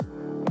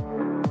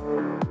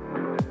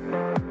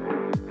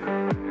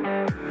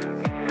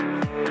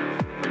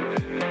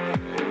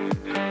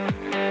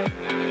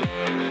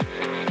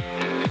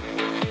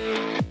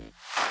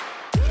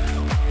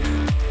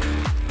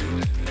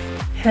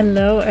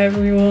Hello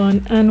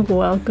everyone and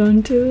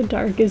welcome to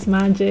Dark is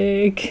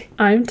Magic.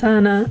 I'm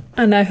Tana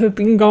and I have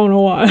been gone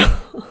a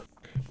while.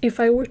 If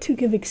I were to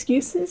give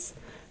excuses,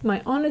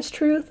 my honest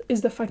truth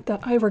is the fact that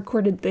I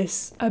recorded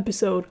this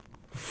episode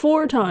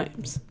 4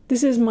 times.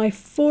 This is my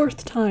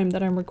 4th time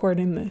that I'm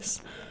recording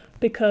this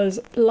because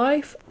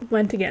life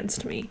went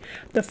against me.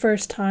 The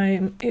first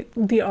time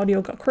the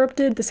audio got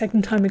corrupted, the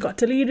second time it got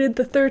deleted,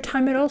 the third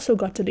time it also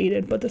got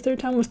deleted, but the third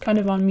time was kind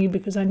of on me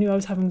because I knew I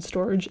was having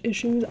storage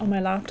issues on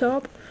my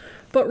laptop.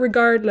 But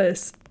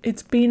regardless,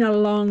 it's been a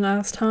long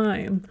ass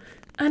time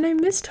and I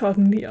miss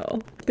talking to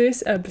y'all.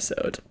 This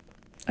episode,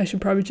 I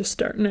should probably just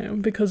start now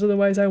because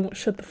otherwise I won't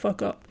shut the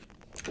fuck up.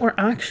 Or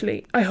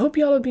actually, I hope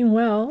y'all have been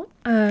well.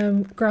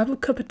 Grab a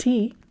cup of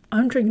tea.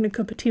 I'm drinking a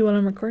cup of tea while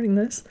I'm recording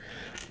this.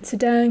 Sit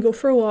down, go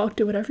for a walk,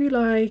 do whatever you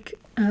like,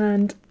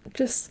 and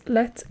just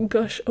let's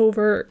gush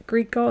over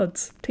Greek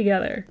gods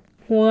together.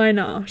 Why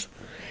not?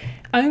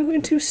 I'm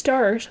going to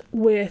start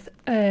with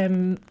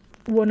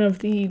one of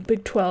the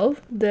big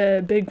 12,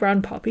 the big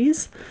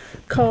grandpoppies,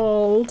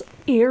 called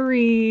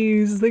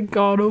Ares, the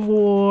god of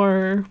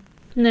war.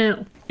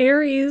 Now,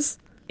 Ares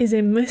is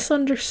a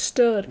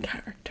misunderstood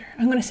character.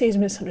 I'm going to say he's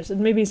misunderstood.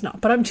 Maybe he's not,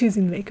 but I'm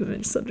choosing to make him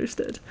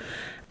misunderstood.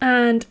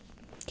 And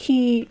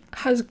he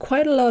has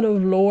quite a lot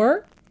of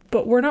lore,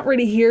 but we're not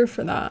really here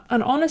for that.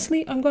 And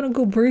honestly, I'm going to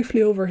go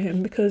briefly over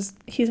him because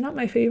he's not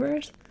my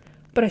favourite,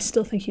 but I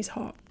still think he's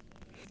hot.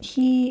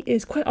 He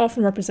is quite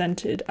often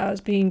represented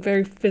as being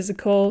very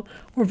physical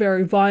or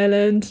very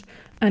violent,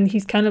 and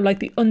he's kind of like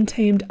the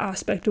untamed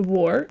aspect of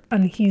war,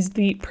 and he's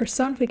the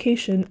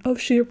personification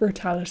of sheer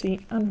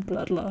brutality and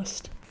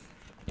bloodlust.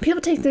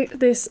 People take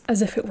this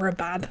as if it were a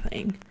bad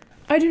thing.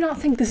 I do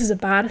not think this is a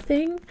bad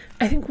thing.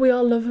 I think we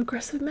all love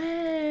aggressive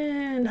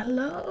men.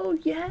 Hello,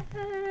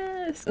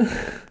 yes.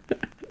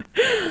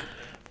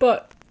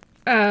 But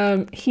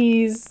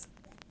he's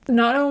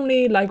not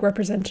only like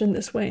represented in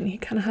this way, and he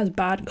kind of has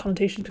bad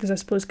connotations because I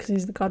suppose because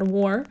he's the god of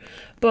war,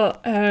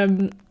 but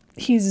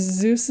he's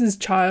Zeus's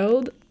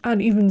child, and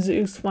even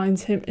Zeus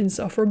finds him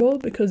insufferable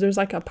because there's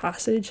like a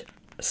passage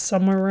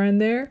somewhere around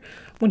there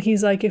when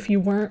he's like, if you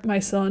weren't my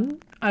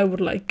son, I would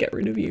like get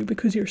rid of you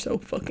because you're so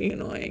fucking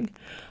annoying.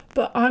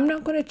 But I'm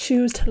not going to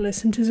choose to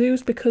listen to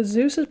Zeus because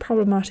Zeus is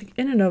problematic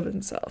in and of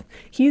himself.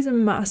 He's a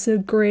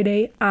massive grade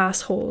A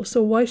asshole,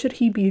 so why should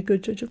he be a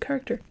good judge of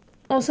character?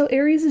 Also,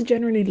 Ares is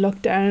generally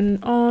looked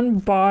down on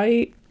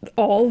by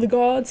all the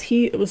gods.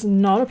 He was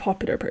not a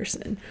popular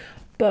person.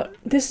 But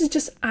this is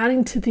just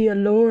adding to the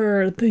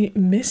allure, the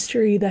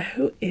mystery that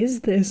who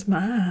is this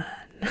man?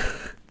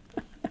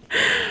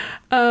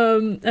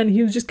 And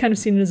he was just kind of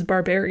seen as a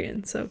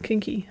barbarian, so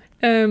kinky.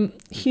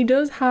 He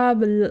does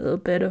have a little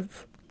bit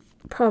of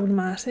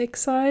problematic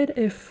side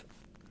if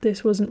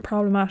this wasn't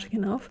problematic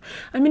enough.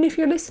 I mean, if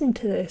you're listening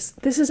to this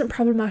isn't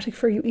problematic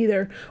for you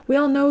either. We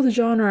all know the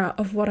genre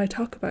of what I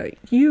talk about.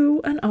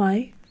 You and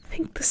I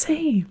think the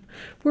same.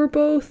 We're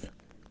both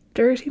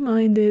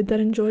dirty-minded that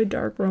enjoy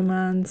dark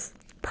romance.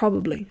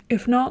 Probably.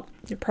 If not,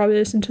 you're probably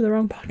listening to the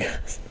wrong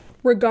podcast.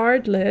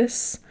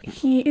 Regardless,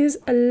 he is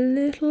a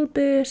little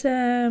bit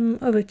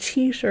of a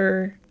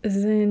cheater,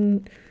 as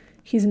in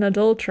he's an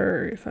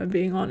adulterer, if I'm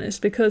being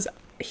honest, because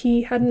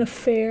he had an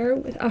affair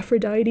with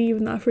Aphrodite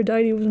even though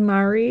Aphrodite was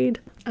married.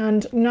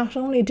 And not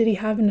only did he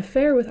have an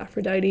affair with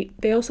Aphrodite,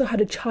 they also had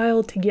a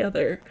child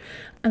together.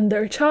 And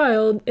their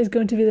child is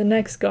going to be the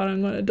next god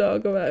I'm going to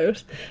talk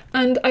about.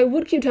 And I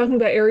would keep talking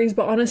about Ares,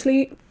 but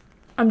honestly,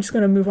 I'm just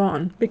going to move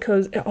on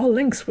because it all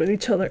links with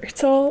each other.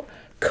 It's all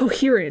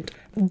coherent.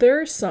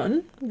 Their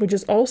son, which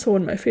is also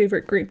one of my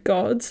favourite Greek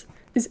gods,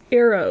 is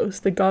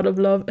Eros, the god of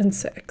love and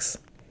sex.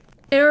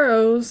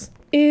 Eros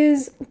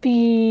is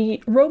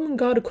the Roman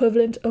god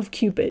equivalent of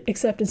Cupid,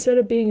 except instead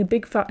of being a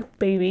big fat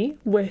baby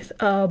with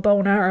a bow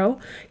and arrow,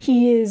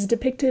 he is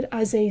depicted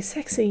as a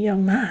sexy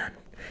young man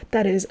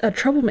that is a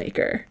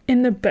troublemaker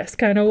in the best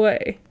kind of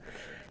way.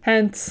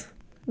 Hence,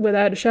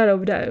 without a shadow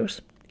of a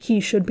doubt, he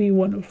should be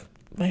one of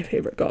my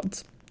favourite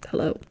gods.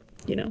 Hello,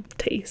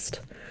 taste.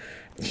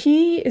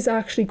 He is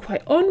actually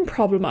quite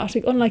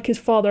unproblematic, unlike his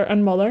father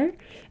and mother,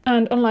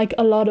 and unlike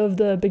a lot of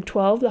the big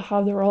 12 that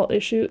have their own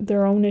issues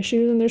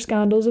and their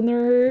scandals and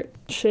their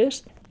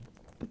shit.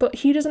 But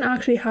he doesn't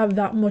actually have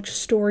that much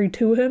story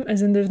to him,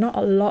 as in there's not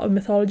a lot of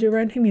mythology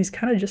around him. He's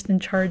kind of just in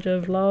charge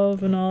of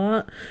love and all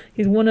that.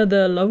 He's one of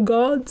the love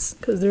gods,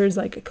 because there's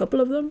like a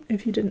couple of them,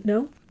 if you didn't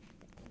know.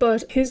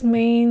 But his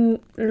main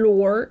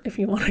lore, if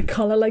you want to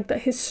call it like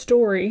that, his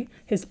story,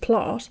 his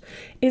plot,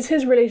 is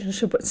his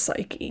relationship with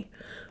Psyche,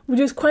 which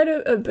is quite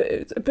a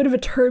bit of a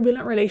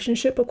turbulent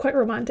relationship, but quite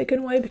romantic in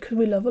a way because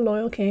we love a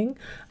loyal king,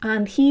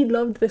 and he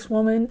loved this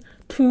woman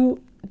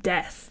to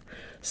death.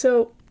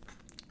 So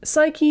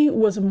Psyche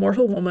was a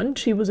mortal woman,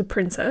 she was a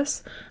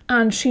princess,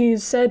 and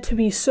she's said to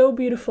be so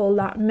beautiful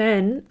that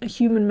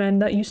human men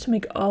that used to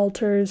make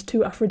altars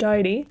to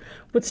Aphrodite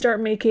would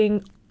start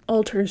making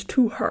altars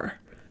to her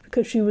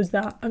because she was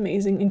that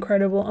amazing,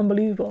 incredible,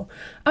 unbelievable.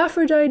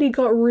 Aphrodite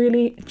got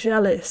really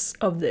jealous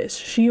of this.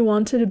 She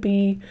wanted to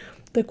be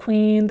the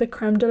queen, the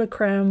creme de la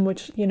creme,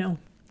 which,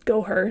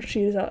 go her.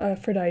 She is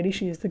Aphrodite.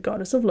 She is the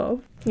goddess of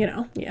love. You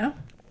know, yeah.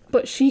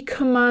 But she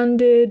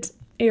commanded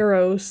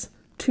Eros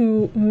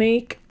to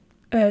make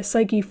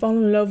Psyche fall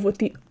in love with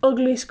the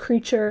ugliest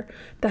creature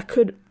that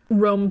could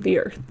roam the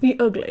earth. The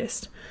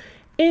ugliest.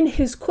 In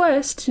his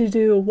quest to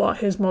do what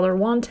his mother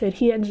wanted,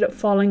 he ended up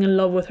falling in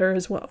love with her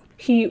as well.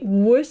 He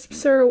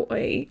wisps her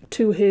away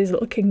to his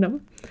little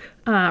kingdom,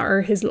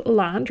 or his little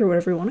land, or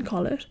whatever you want to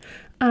call it,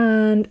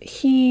 and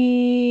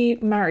he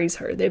marries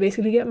her. They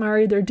basically get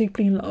married. They're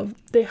deeply in love.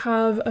 They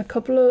have a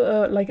couple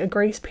of, like a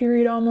grace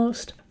period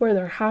almost, where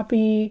they're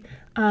happy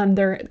and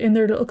they're in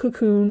their little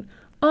cocoon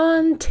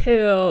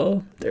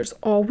until there's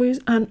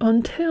always an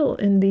until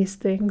in these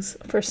things.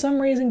 For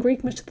some reason,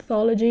 Greek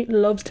mythology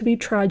loves to be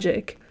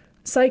tragic.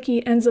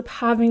 Psyche ends up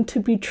having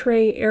to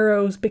betray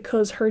Eros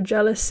because her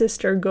jealous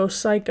sister goes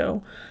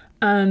psycho,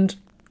 and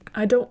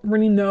I don't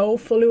really know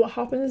fully what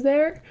happens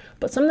there,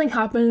 but something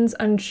happens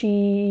and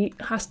she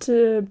has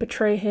to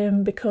betray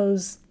him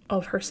because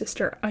of her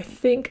sister. I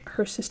think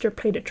her sister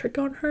played a trick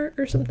on her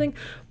or something,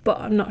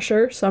 but I'm not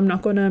sure, so I'm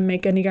not going to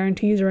make any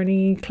guarantees or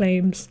any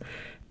claims.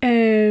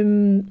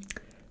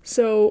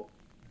 So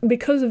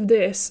because of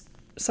this,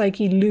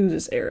 Psyche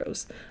loses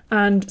Eros,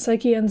 and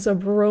Psyche ends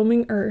up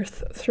roaming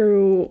Earth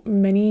through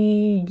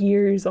many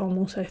years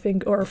almost, I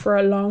think, or for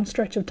a long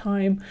stretch of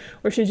time,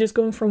 where she's just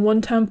going from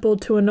one temple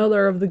to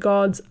another of the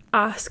gods,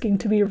 asking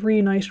to be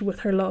reunited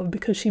with her love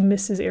because she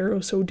misses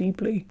Eros so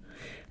deeply.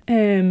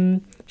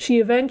 She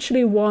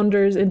eventually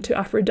wanders into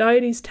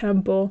Aphrodite's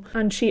temple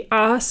and she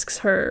asks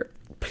her,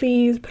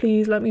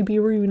 please let me be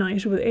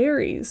reunited with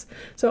Ares.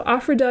 So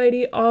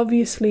Aphrodite,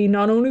 obviously,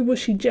 not only was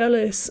she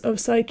jealous of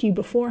Psyche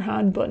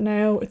beforehand, but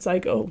now it's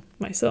like, oh,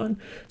 my son.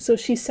 So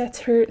she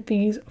sets her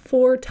these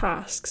 4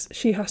 tasks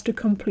she has to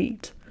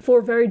complete.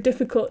 4 very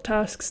difficult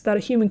tasks that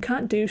a human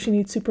can't do. She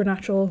needs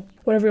supernatural,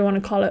 whatever you want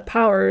to call it,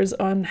 powers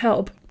and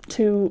help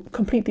to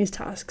complete these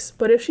tasks.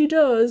 But if she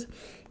does,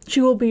 she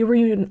will be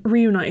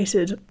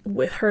reunited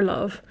with her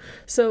love.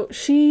 So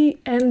she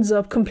ends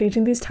up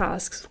completing these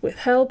tasks with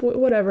help, with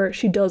whatever,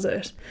 she does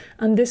it.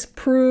 And this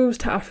proves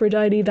to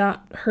Aphrodite that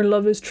her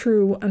love is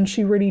true and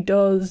she really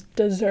does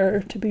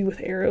deserve to be with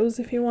Eros,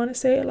 if you want to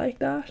say it like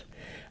that.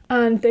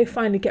 And they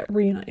finally get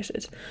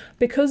reunited.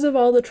 Because of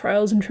all the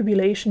trials and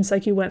tribulations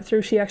Psyche went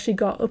through, she actually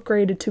got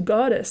upgraded to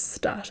goddess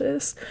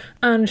status,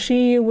 and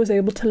she was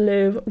able to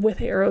live with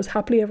Eros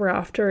happily ever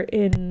after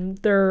in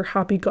their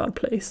happy god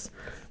place,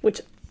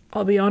 which,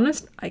 I'll be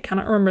honest, I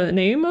cannot remember the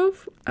name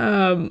of.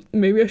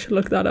 Maybe I should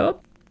look that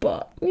up.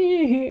 But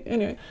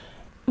anyway,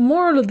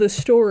 moral of the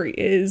story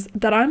is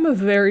that I'm a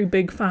very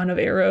big fan of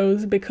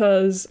Eros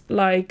because,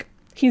 like,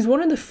 he's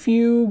one of the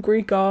few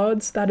Greek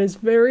gods that is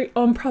very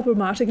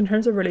unproblematic in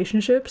terms of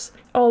relationships.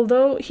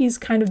 Although he's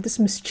kind of this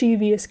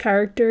mischievous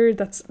character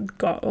that's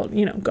got,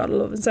 got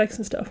love and sex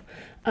and stuff,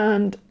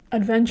 and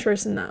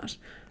adventurous in that.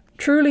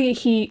 Truly,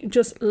 he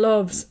just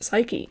loves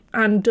Psyche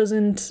and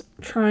doesn't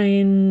try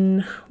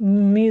and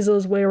measle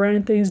his way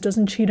around things,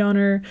 doesn't cheat on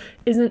her,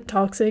 isn't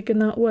toxic in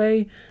that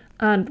way,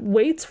 and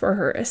waits for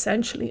her,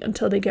 essentially,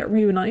 until they get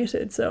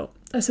reunited. So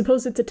I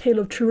suppose it's a tale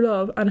of true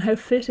love, and how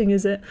fitting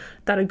is it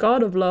that a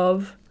god of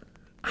love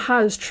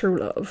has true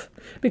love?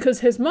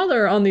 Because his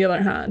mother, on the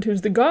other hand,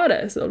 who's the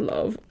goddess of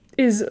love,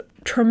 is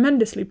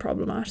tremendously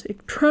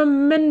problematic.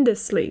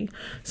 Tremendously.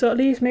 So at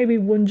least maybe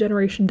one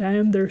generation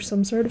down, there's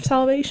some sort of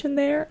salvation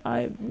there.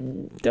 I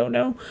don't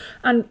know.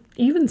 And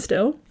even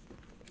still,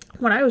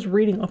 when I was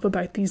reading up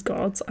about these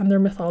gods and their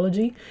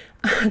mythology,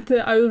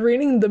 I was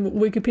reading the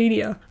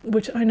Wikipedia,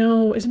 which I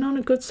know is not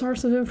a good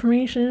source of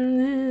information,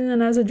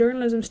 and as a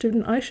journalism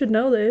student, I should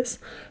know this,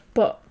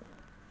 but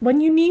when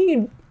you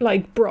need,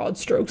 like, broad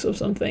strokes of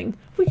something,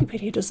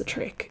 Wikipedia does the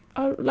trick.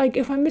 Like,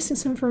 if I'm missing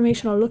some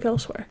information, I'll look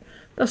elsewhere.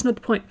 That's not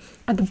the point.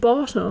 At the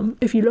bottom,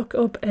 if you look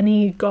up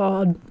any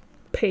god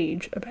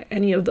page about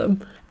any of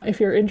them,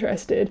 if you're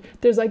interested,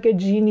 there's like a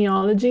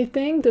genealogy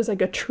thing. There's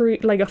like a tree,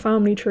 like a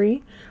family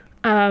tree,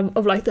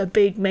 of like the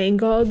big main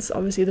gods.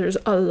 Obviously there's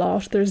a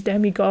lot. There's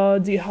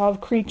demigods, you have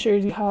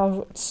creatures, you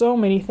have so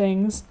many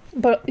things.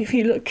 But if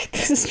you look at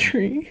this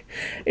tree,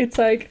 it's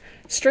like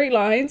straight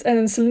lines, and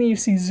then suddenly you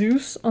see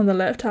Zeus on the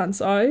left hand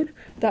side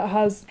that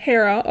has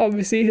Hera,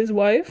 obviously his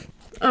wife,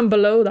 and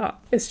below that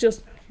it's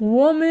just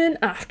woman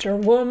after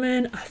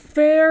woman,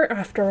 affair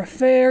after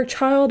affair,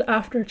 child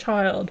after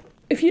child.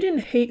 If you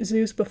didn't hate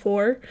Zeus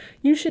before,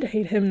 you should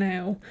hate him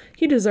now.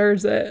 He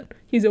deserves it.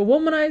 He's a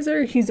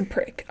womanizer, he's a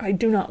prick. I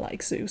do not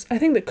like Zeus. I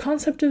think the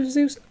concept of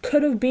Zeus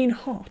could have been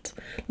hot.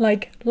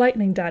 Like,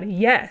 lightning daddy,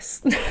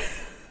 yes.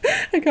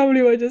 I can't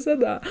believe I just said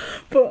that.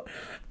 But,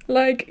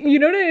 like, you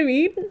know what I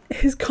mean?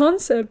 His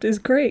concept is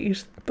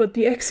great, but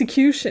the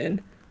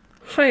execution,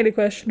 highly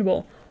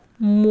questionable,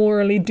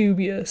 morally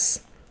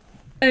dubious.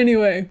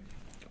 Anyway,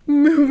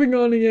 moving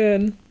on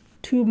again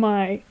to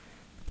my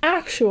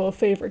actual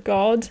favourite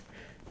god.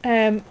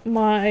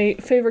 My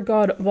favourite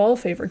god of all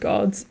favourite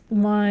gods.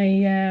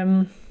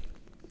 My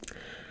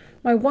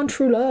one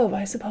true love,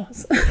 I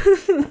suppose.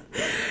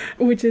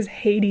 which is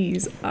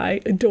Hades.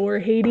 I adore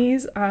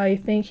Hades. I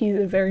think he's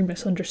a very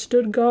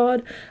misunderstood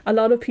god. A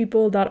lot of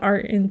people that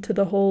aren't into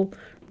the whole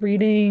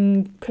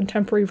reading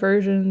contemporary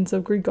versions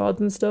of Greek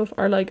gods and stuff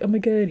are like, oh my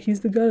god,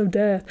 he's the god of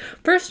death.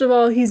 First of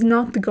all, he's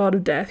not the god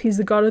of death. He's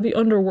the god of the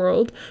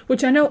underworld,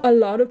 which I know a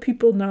lot of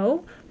people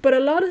know, but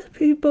a lot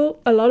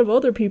of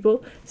other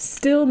people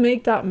still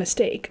make that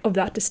mistake of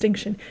that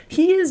distinction.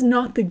 He is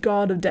not the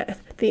god of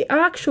death. The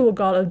actual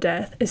god of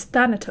death is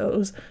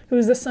Thanatos, who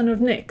is the son of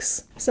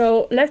Nyx.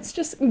 So let's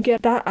just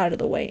get that out of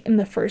the way in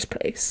the first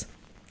place.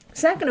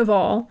 Second of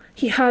all,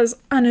 he has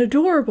an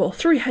adorable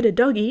three-headed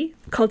doggy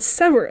called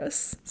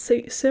Cerberus.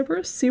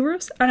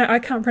 Cerberus? I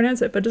can't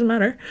pronounce it, but it doesn't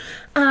matter.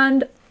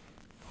 And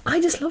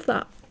I just love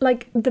that.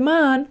 Like, the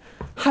man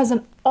has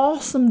an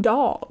awesome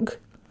dog.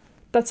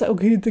 That's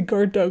okay, the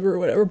guard dog or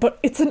whatever, but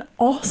it's an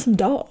awesome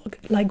dog.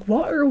 Like,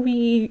 what are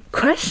we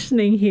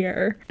questioning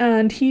here?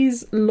 And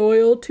he's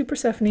loyal to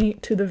Persephone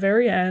to the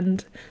very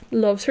end,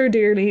 loves her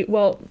dearly.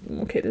 Well,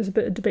 okay, there's a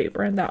bit of debate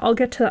around that. I'll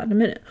get to that in a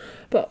minute.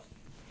 But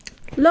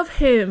love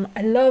him.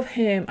 I love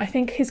him. I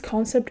think his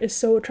concept is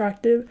so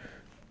attractive.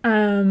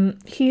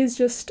 He's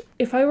just,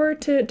 if I were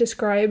to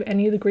describe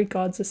any of the Greek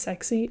gods as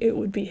sexy, it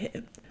would be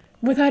him.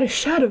 Without a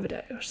shadow of a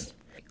doubt.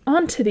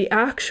 Onto the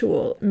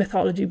actual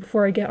mythology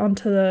before I get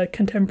onto the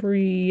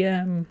contemporary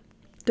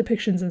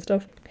depictions and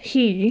stuff.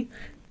 He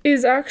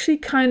is actually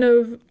kind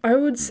of, I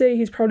would say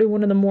he's probably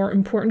one of the more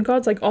important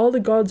gods. Like, all the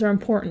gods are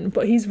important,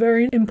 but he's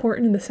very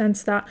important in the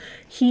sense that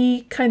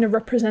he kind of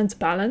represents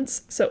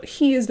balance. So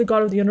he is the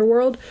god of the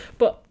underworld,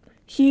 but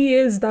he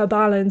is that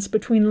balance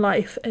between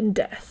life and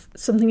death,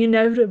 something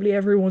inevitably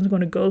everyone's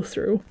going to go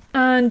through.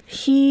 And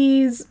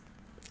he's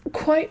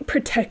quite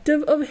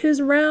protective of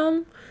his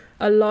realm.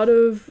 A lot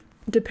of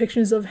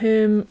depictions of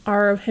him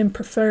are of him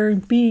preferring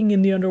being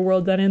in the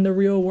underworld than in the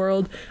real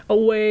world,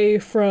 away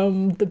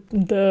from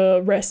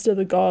the rest of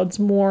the gods,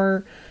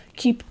 more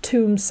keep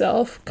to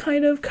himself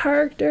kind of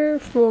character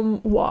from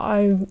what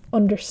I'm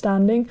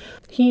understanding.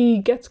 He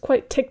gets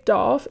quite ticked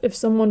off if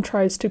someone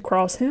tries to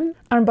cross him,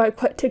 and by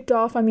quite ticked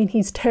off I mean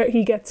he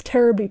gets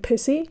terribly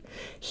pissy.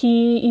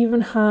 He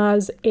even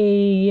has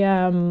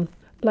a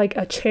like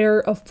a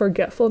chair of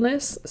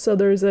forgetfulness. So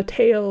there's a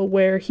tale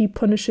where he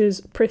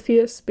punishes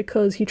Prithous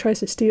because he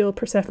tries to steal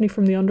Persephone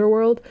from the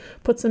underworld,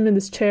 puts him in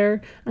this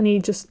chair, and he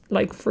just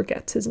like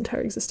forgets his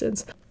entire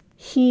existence.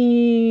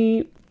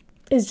 He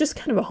is just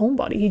kind of a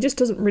homebody. He just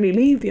doesn't really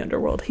leave the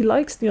underworld. He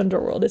likes the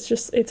underworld.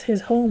 It's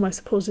his home, I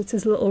suppose. It's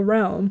his little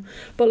realm.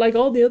 But like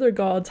all the other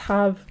gods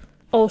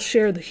all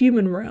share the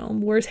human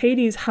realm, whereas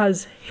Hades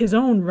has his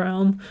own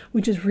realm,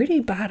 which is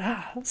really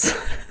badass.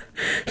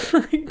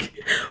 Like,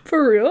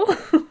 for real.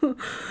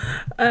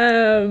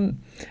 And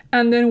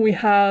then we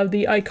have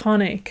the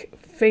iconic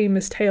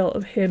famous tale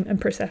of him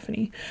and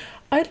Persephone.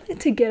 I'd like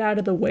to get out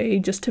of the way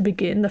just to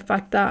begin the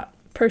fact that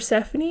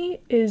Persephone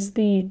is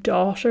the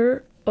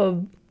daughter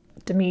of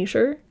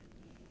Demeter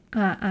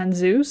and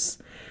Zeus.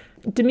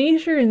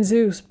 Demeter and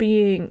Zeus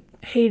being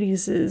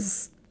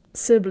Hades's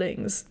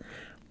siblings.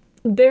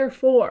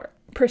 Therefore,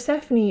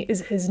 Persephone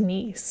is his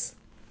niece.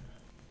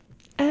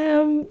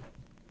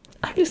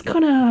 I'm just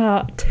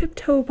gonna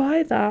tiptoe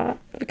by that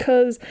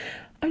because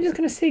I'm just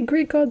gonna say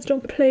Greek gods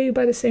don't play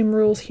by the same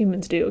rules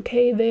humans do,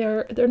 okay?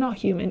 They're not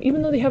human.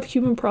 Even though they have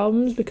human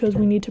problems because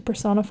we need to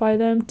personify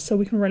them so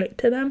we can relate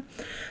to them,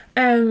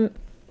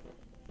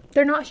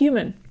 they're not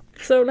human.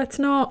 So let's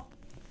not...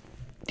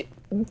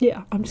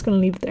 Yeah, I'm just gonna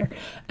leave it there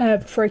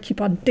before I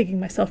keep on digging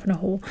myself in a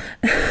hole.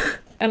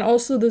 And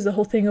also there's the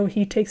whole thing of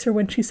he takes her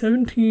when she's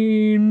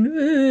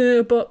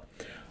 17. But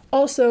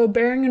also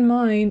bearing in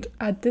mind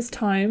at this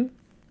time,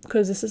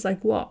 because this is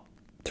like, what,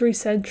 3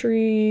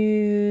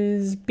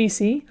 centuries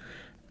BC,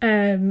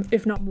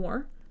 if not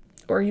more,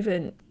 or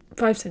even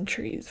 5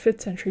 centuries,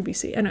 5th century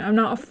BC, and I'm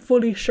not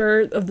fully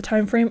sure of the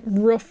time frame.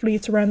 Roughly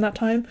it's around that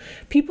time.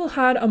 People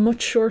had a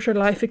much shorter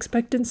life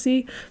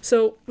expectancy,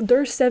 so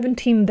their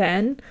 17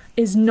 then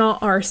is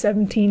not our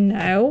 17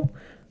 now.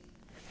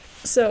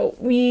 So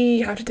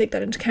we have to take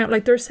that into account.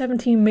 Like, their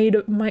 17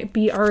 might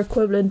be our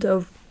equivalent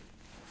of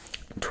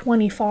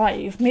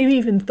 25, maybe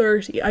even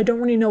 30. I don't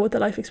really know what the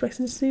life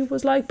expectancy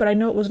was like, but I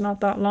know it was not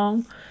that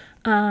long.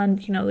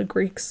 And, you know, the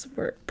Greeks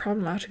were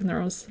problematic in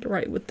their own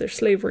right with their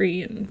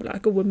slavery and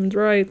lack of women's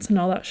rights and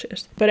all that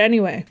shit. But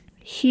anyway,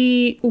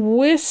 he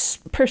whisks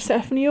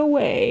Persephone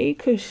away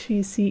because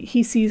he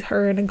sees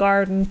her in a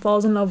garden,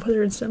 falls in love with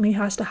her instantly,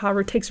 has to have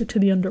her, takes her to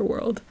the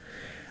underworld.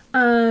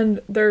 And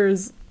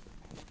there's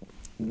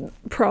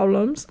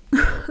problems.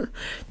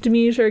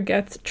 Demeter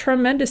gets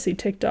tremendously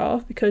ticked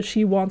off because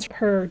she wants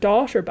her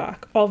daughter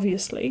back,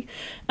 obviously,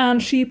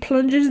 and she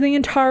plunges the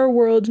entire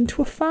world into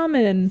a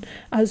famine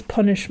as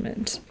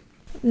punishment.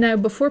 Now,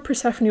 before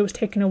Persephone was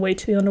taken away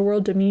to the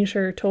underworld,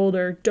 Demeter told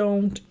her,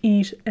 don't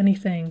eat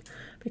anything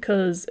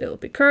because it'll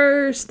be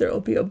cursed,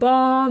 there'll be a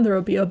bond,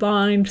 there'll be a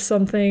bind,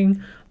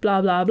 something,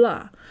 blah blah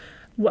blah.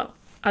 Well,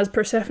 as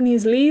Persephone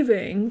is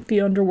leaving the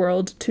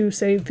underworld to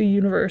save the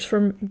universe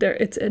from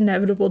its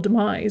inevitable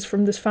demise,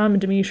 from this famine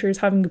Demeter is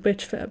having a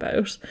bitch fit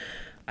about,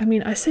 I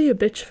mean, I say a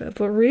bitch fit,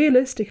 but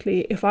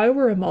realistically, if I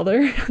were a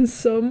mother and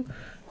some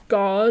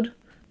god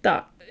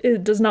that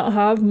it does not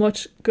have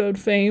much good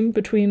fame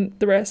between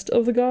the rest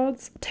of the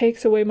gods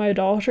takes away my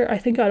daughter, I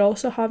think I'd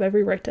also have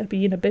every right to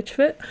be in a bitch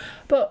fit.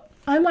 But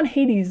I'm on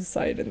Hades'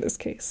 side in this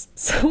case,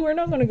 so we're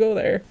not going to go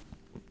there.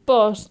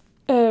 But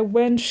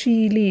when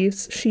she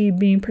leaves, she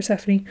being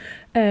Persephone,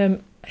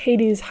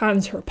 Hades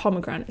hands her a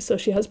pomegranate. So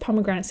she has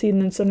pomegranate seed,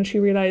 and then suddenly she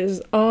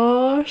realizes,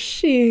 oh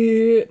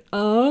shit,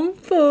 I'm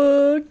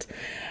fucked.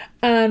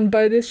 And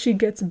by this, she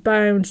gets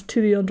bound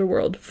to the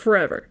underworld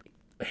forever.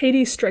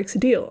 Hades strikes a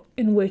deal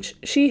in which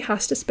she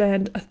has to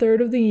spend a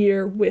third of the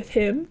year with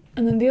him,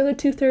 and then the other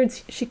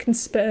 2/3 she can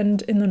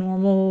spend in the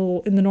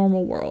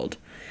normal world.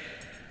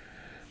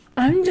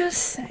 I'm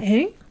just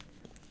saying.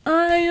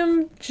 I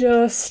am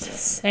just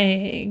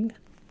saying.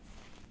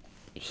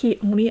 He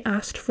only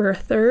asked for a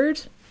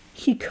third.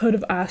 He could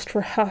have asked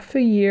for half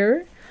a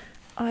year.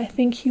 I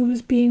think he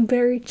was being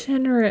very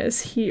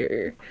generous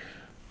here.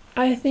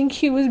 I think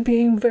he was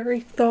being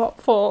very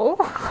thoughtful.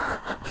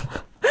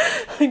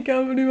 I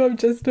can't believe I'm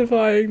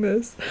justifying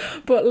this.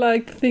 But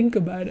like, think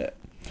about it.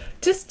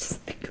 Just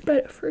think about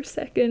it for a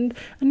second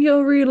and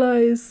you'll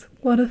realize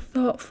what a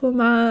thoughtful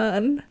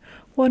man.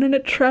 What an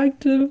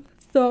attractive,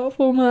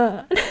 thoughtful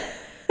man.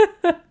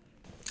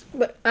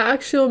 But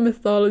actual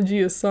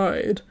mythology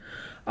aside,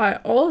 I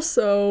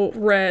also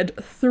read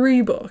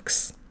 3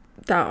 books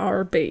that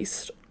are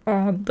based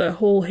on the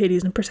whole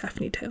Hades and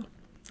Persephone tale.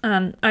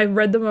 And I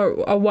read them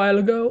a while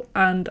ago,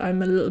 and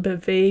I'm a little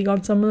bit vague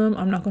on some of them,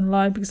 I'm not going to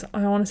lie, because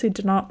I honestly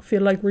did not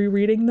feel like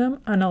rereading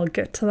them, and I'll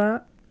get to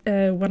that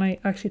when I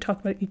actually talk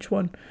about each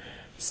one.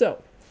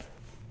 So,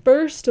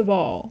 first of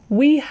all,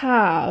 we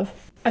have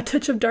A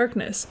Touch of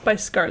Darkness by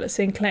Scarlett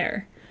St.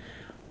 Clair.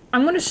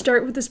 I'm going to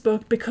start with this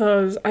book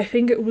because I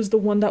think it was the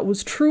one that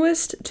was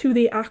truest to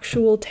the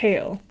actual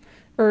tale,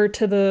 or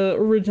to the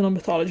original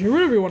mythology, or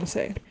whatever you want to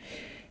say.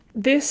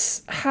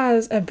 This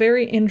has a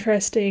very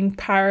interesting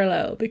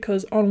parallel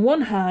because on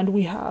one hand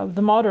we have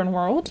the modern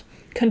world,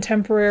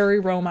 contemporary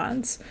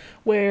romance,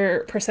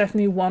 where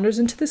Persephone wanders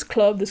into this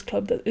club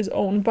that is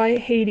owned by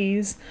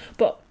Hades,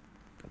 but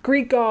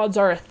Greek gods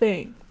are a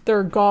thing.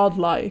 They're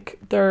godlike,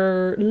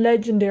 they're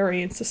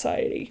legendary in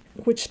society,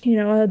 which, you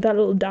know, had that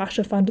little dash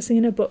of fantasy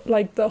in it, but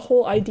like the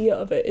whole idea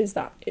of it is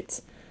that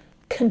it's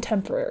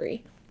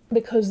contemporary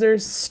because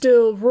there's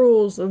still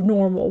rules of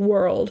normal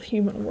world,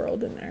 human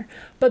world in there.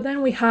 But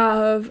then we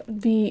have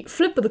the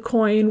flip of the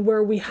coin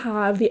where we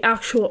have the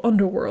actual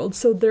underworld.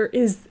 So there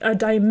is a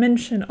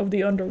dimension of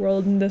the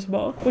underworld in this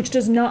book, which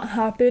does not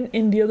happen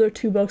in the other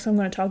 2 books I'm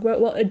going to talk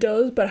about. Well, it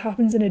does, but it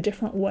happens in a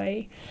different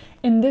way.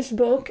 In this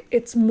book,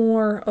 it's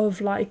more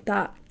of like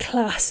that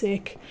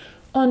classic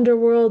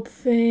underworld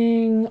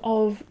thing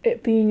of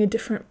it being a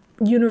different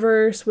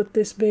universe with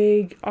this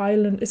big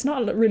island. It's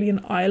not really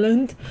an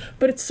island,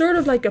 but it's sort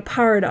of like a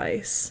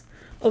paradise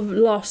of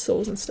lost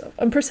souls and stuff.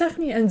 And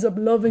Persephone ends up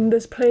loving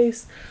this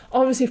place,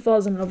 obviously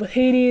falls in love with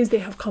Hades. They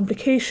have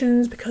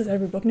complications because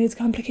every book needs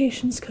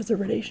complications because of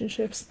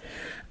relationships.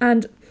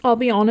 And I'll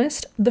be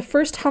honest, the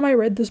first time I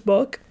read this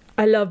book,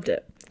 I loved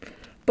it.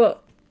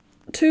 But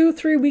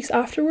 2-3 weeks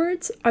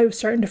afterwards, I was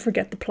starting to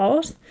forget the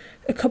plot.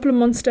 A couple of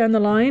months down the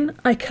line,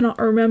 I cannot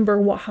remember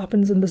what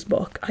happens in this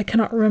book. I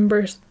cannot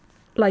remember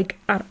like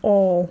at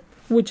all,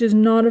 which is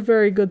not a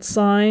very good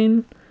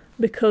sign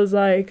because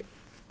like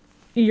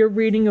you're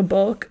reading a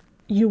book,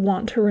 you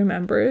want to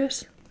remember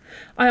it.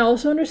 I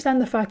also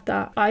understand the fact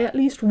that I at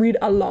least read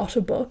a lot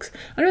of books.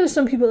 I know there's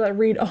some people that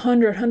read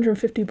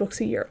 150 books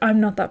a year. I'm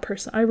not that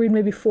person. I read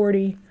maybe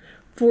 40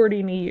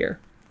 in a year.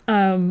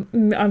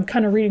 I'm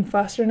kind of reading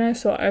faster now,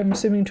 so I'm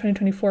assuming in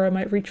 2024 I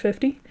might reach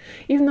 50,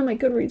 even though my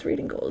Goodreads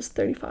reading goal is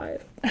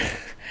 35.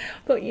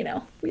 But you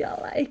know, we all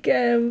like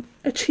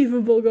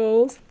achievable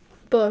goals.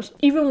 But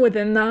even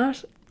within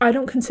that, I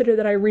don't consider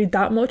that I read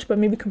that much, but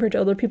maybe compared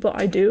to other people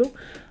I do.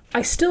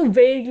 I still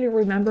vaguely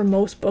remember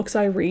most books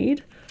I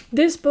read.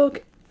 This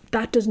book,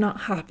 that does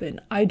not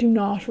happen. I do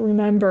not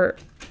remember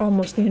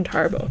almost the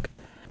entire book.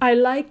 I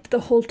liked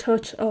the whole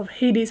touch of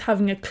Hades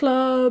having a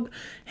club,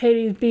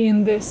 Hades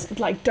being this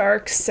like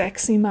dark,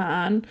 sexy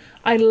man.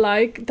 I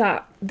like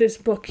that this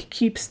book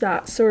keeps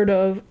that sort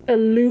of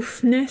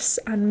aloofness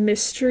and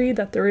mystery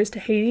that there is to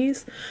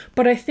Hades,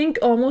 but I think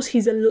almost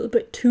he's a little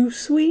bit too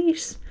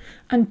sweet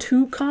and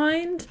too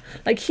kind.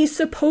 Like he's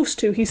supposed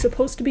to be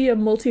a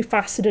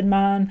multifaceted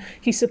man.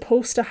 He's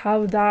supposed to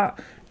have that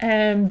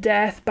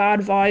death,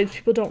 bad vibes,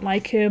 people don't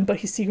like him,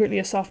 but he's secretly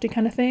a softie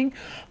kind of thing.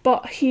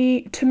 But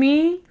to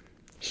me,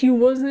 he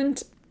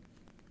wasn't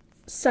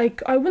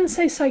I wouldn't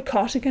say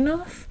psychotic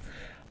enough,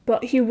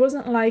 but he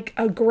wasn't like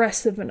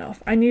aggressive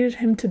enough. I needed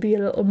him to be a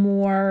little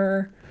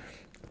more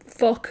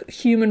fuck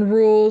human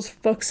rules,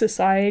 fuck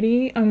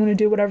society. I'm gonna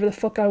do whatever the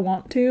fuck I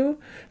want to,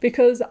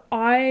 because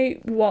my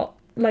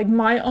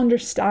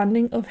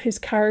understanding of his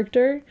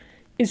character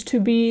is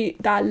to be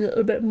that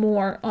little bit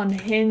more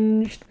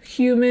unhinged.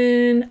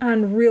 Human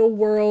and real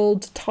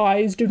world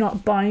ties do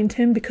not bind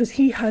him because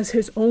he has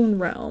his own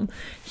realm.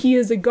 He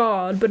is a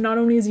god, but not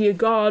only is he a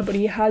god, but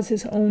he has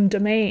his own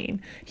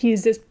domain. He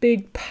is this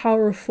big,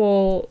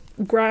 powerful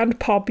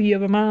grandpappy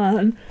of a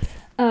man,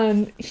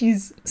 and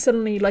he's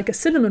suddenly like a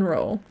cinnamon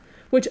roll,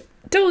 which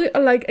don't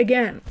like.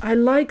 Again, I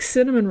like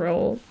cinnamon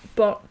roll,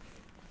 but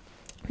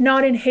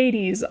not in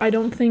Hades. I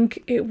don't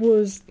think it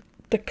was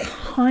the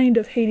kind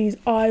of Hades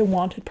I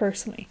wanted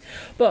personally.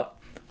 But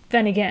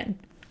then again,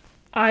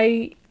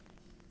 I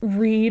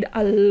read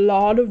a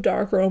lot of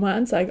dark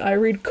romance. Like, I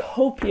read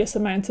copious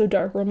amounts of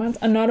dark romance,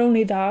 and not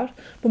only that,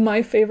 but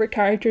my favorite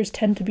characters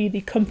tend to be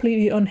the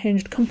completely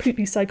unhinged,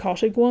 completely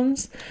psychotic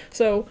ones.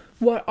 So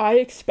what I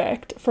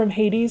expect from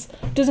Hades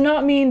does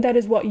not mean that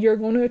is what you're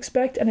going to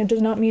expect, and it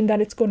does not mean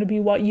that it's going to be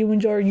what you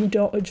enjoy or you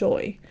don't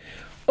enjoy.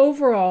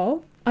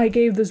 Overall, I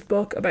gave this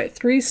book about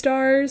 3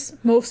 stars,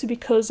 mostly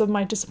because of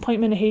my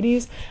disappointment in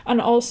Hades,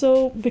 and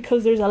also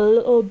because there's a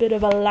little bit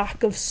of a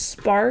lack of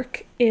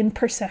spark in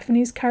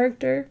Persephone's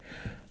character.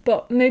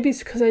 But maybe it's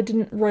because I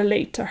didn't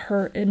relate to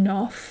her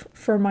enough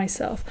for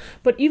myself.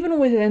 But even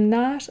within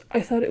that,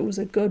 I thought it was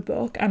a good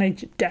book, and I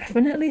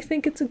definitely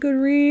think it's a good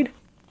read.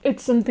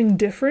 It's something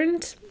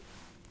different.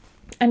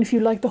 And if you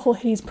like the whole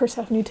Hades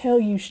Persephone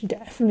tale, you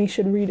definitely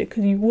should read it,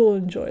 because you will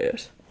enjoy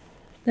it.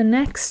 The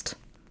next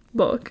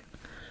book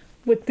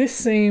with this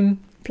same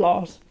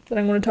plot that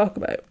I'm going to talk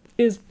about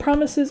is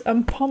Promises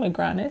and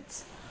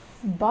Pomegranates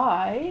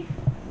by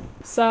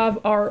Sav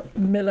R.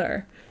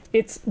 Miller.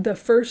 It's the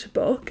first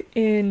book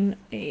in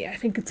I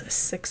think it's a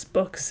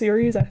 6-book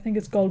series. I think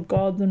it's called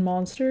Gods and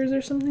Monsters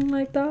or something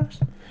like that.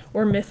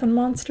 Or Myth and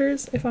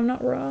Monsters, if I'm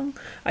not wrong.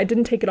 I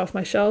didn't take it off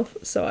my shelf,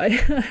 so I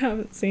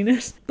haven't seen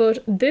it. But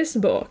this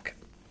book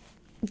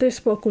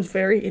was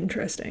very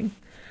interesting.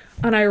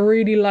 And I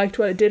really liked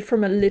what it did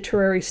from a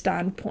literary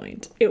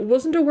standpoint. It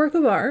wasn't a work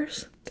of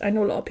art. I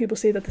know a lot of people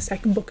say that the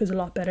second book is a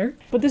lot better.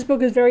 But this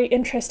book is very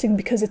interesting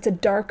because it's a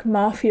dark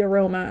mafia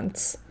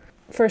romance.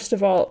 First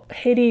of all,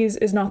 Hades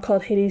is not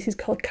called Hades, he's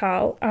called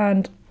Cal.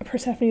 And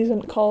Persephone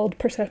isn't called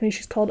Persephone,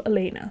 she's called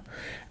Elena.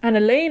 And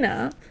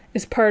Elena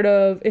is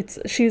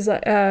she's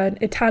an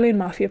Italian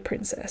mafia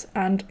princess.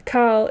 And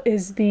Cal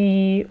is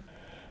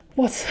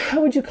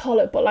how would you call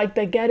it? But like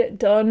the get it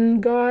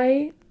done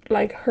guy.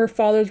 Like her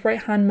father's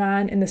right-hand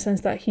man, in the sense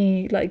that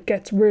he like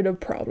gets rid of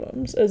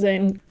problems, as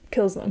in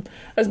kills them.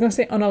 I was going to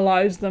say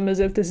unalives them,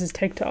 as if this is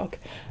TikTok.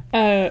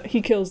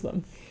 He kills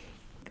them.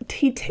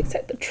 He takes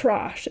out the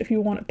trash, if you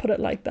want to put it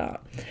like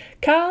that.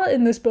 Cal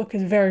in this book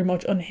is very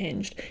much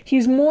unhinged.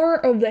 He's more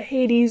of the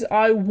Hades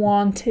I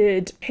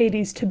wanted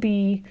Hades to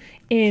be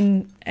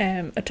in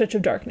A Touch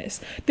of Darkness.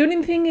 The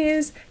only thing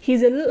is,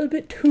 he's a little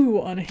bit too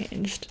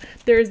unhinged.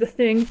 There's the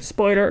thing,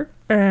 spoiler,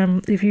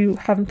 if you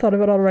haven't thought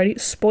of it already,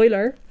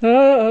 spoiler,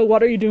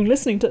 what are you doing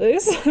listening to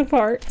this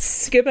part?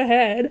 Skip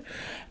ahead.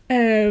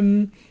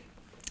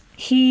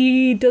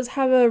 He does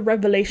have a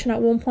revelation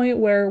at one point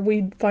where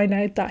we find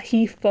out that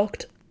he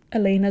fucked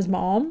Elena's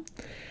mom.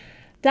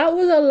 That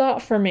was a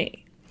lot for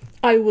me.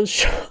 I was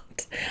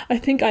shocked. I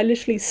think I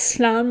literally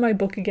slammed my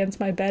book against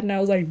my bed and I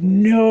was like,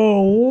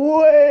 no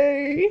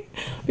way,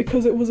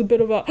 because it was a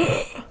bit of a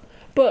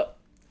but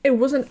it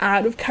wasn't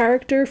out of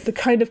character for the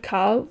kind of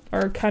Cal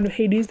or kind of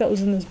Hades that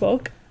was in this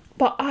book.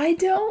 But I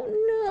don't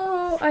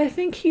know, I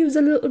think he was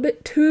a little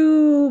bit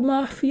too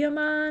mafia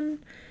man.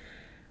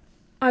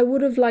 I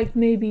would have liked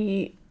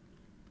maybe,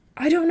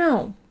 I don't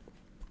know,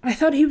 I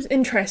thought he was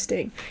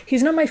interesting.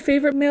 He's not my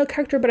favourite male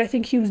character, but I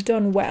think he was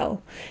done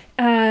well.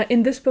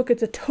 In this book,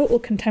 it's a total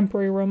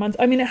contemporary romance.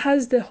 I mean, it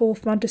has the whole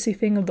fantasy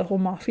thing of the whole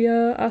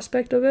mafia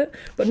aspect of it,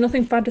 but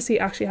nothing fantasy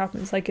actually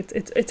happens. Like,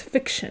 it's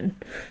fiction,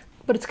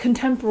 but it's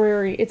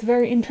contemporary. It's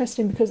very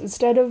interesting because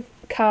instead of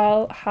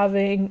Cal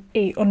having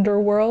a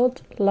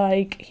underworld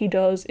like he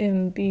does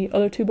in the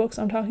other 2 books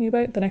I'm talking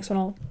about, the next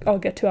one I'll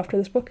get to after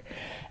this book,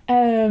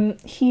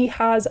 he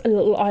has a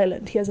little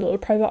island. He has a little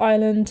private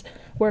island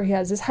where he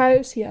has his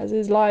house, he has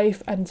his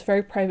life, and it's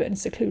very private and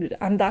secluded,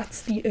 and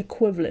that's the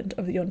equivalent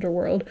of the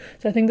underworld.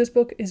 So I think this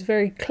book is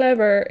very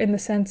clever in the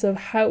sense of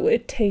how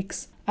it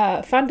takes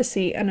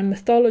fantasy and a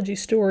mythology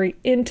story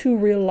into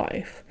real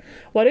life.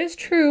 What is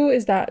true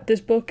is that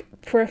this book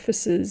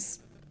prefaces,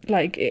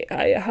 like, it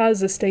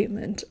has a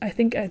statement. I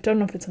don't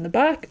know if it's in the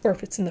back or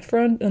if it's in the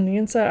front, on the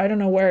inside, I don't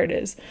know where it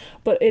is,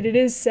 but it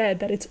is said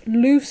that it's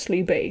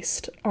loosely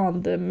based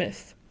on the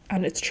myth.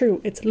 And it's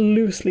true, it's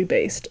loosely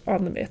based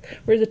on the myth.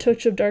 Whereas A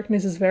Touch of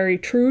Darkness is very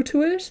true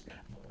to it.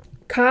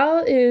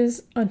 Cal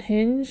is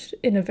unhinged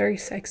in a very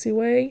sexy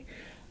way,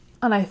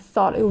 and I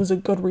thought it was a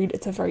good read.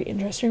 It's a very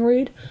interesting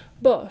read.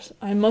 But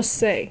I must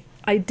say,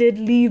 I did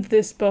leave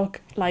this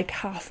book like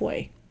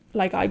halfway.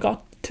 Like, I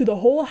got to the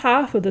whole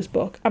half of this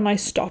book and I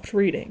stopped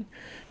reading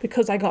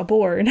because I got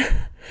bored.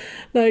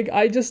 Like,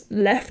 I just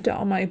left it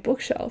on my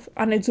bookshelf,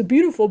 and it's a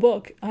beautiful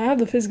book. I have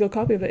the physical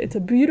copy of it. It's a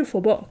beautiful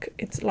book.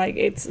 It's like,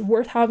 it's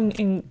worth having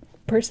in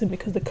person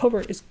because the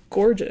cover is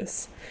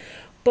gorgeous.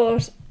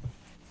 But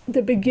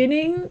the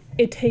beginning,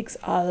 it takes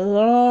a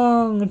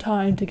long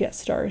time to get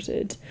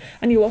started,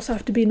 and you also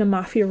have to be in a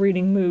mafia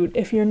reading mood.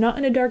 If you're not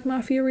in a dark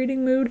mafia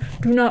reading mood,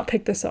 do not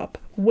pick this up.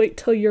 Wait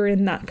till you're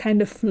in that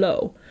kind of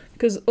flow,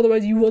 because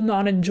otherwise you will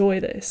not enjoy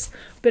this.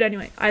 But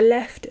anyway, I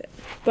left it,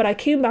 but I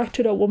came back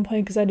to it at one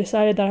point because I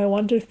decided that I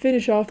wanted to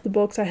finish off the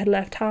books I had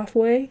left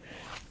halfway,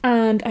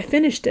 and I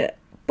finished it.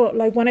 But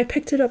like when I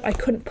picked it up, I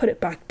couldn't put it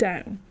back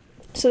down.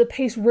 So the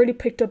pace really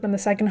picked up in the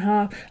second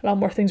half. A lot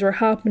more things were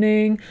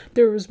happening.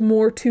 There was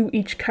more to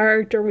each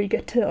character. We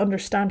get to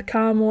understand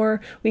Cal more.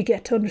 We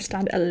get to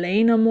understand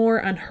Elena more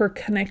and her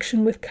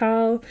connection with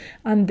Cal.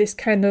 And this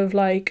kind of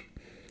like,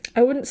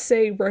 I wouldn't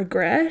say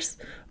regret,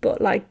 but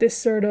like this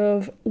sort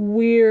of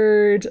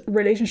weird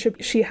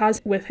relationship she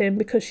has with him,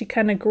 because she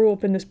kind of grew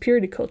up in this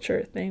purity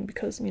culture thing,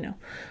 because, you know,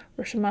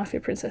 Russian mafia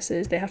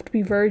princesses, they have to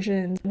be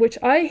virgins, which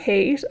I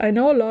hate. I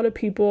know a lot of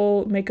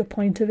people make a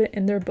point of it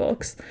in their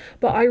books,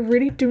 but I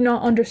really do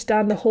not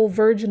understand the whole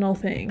virginal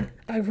thing.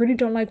 I really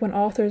don't like when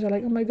authors are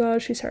like, oh my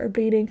god, she started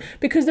bleeding,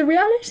 because the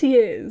reality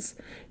is,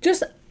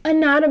 just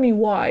anatomy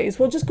wise,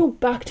 we'll just go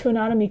back to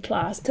anatomy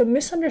class, to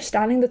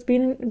misunderstanding that's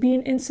been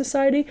in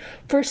society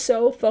for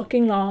so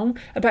fucking long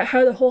about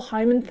how the whole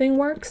hymen thing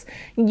works.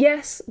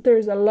 Yes,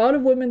 there's a lot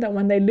of women that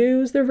when they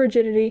lose their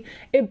virginity,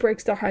 it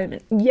breaks their hymen.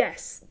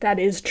 Yes, that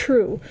is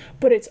true,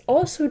 but it's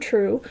also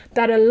true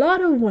that a lot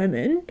of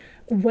women,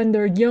 when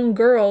they're young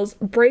girls,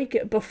 break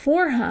it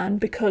beforehand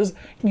because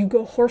you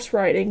go horse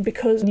riding,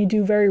 because you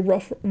do very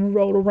rough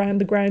roll around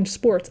the ground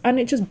sports, and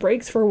it just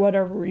breaks for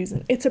whatever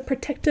reason. It's a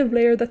protective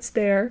layer that's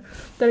there,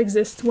 that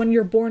exists when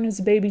you're born as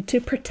a baby to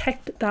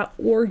protect that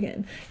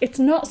organ. It's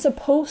not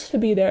supposed to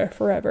be there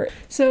forever.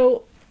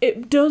 So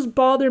it does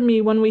bother me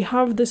when we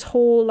have this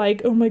whole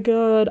like, oh my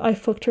god, I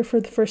fucked her for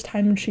the first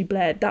time and she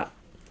bled. That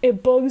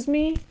it bugs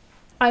me.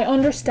 I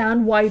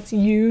understand why it's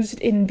used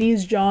in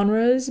these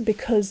genres,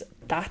 because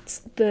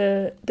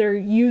they're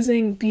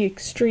using the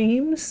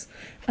extremes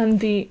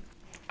and the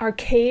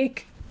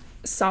archaic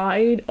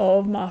side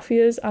of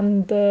mafias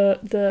and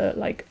the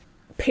like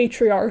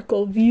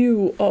patriarchal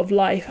view of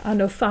life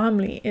and of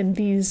family in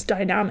these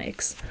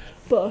dynamics.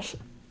 But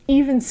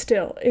even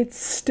still, it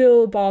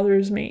still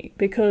bothers me,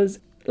 because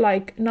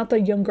like, not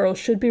that young girls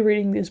should be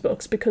reading these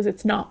books, because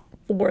it's not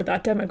for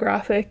that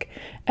demographic.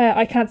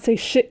 I can't say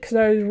shit because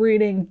I was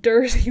reading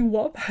dirty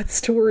Wattpad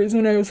stories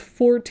when I was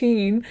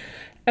 14,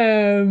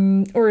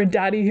 or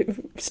daddy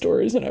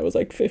stories when I was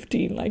like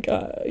 15. Like,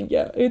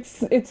 yeah,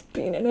 it's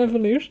been an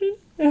evolution.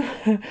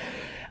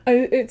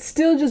 It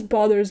still just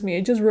bothers me.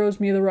 It just rubs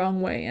me the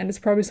wrong way, and it's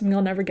probably something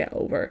I'll never get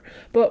over.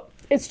 But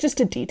it's just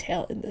a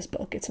detail in this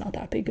book. It's not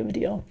that big of a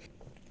deal.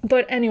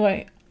 But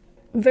anyway,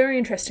 very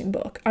interesting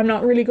book. I'm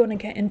not really going to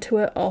get into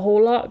it a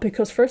whole lot,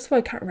 because first of all,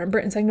 I can't remember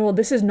it, and second of all,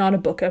 this is not a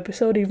book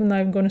episode, even though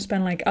I'm going to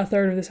spend like a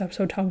third of this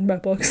episode talking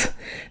about books.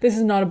 This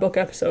is not a book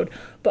episode,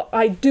 but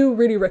I do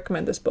really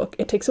recommend this book.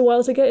 It takes a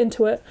while to get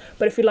into it,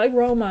 but if you like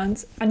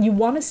romance and you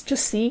want to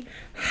just see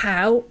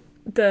how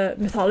the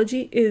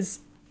mythology is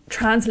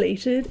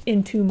translated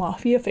into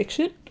mafia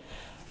fiction,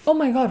 oh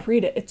my god,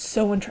 read it. It's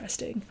so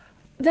interesting.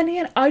 Then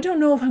again, I don't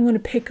know if I'm going to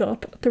pick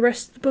up the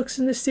rest of the books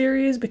in this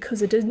series,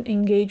 because it didn't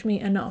engage me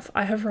enough.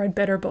 I have read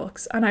better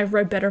books, and I've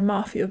read better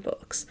mafia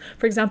books.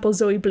 For example,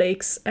 Zoe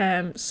Blake's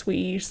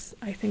Sweet,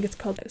 I think it's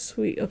called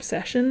Sweet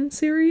Obsession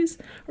series,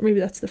 or maybe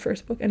that's the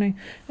first book, and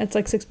it's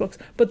like 6 books,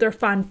 but they're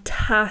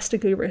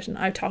fantastically written.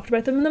 I've talked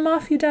about them in the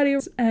Mafia Daddy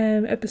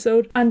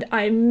episode, and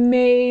I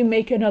may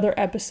make another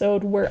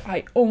episode where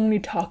I only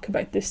talk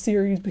about this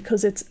series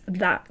because it's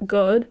that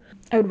good.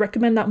 I would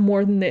recommend that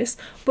more than this.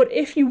 But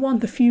if you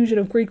want the fusion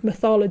of Greek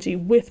mythology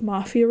with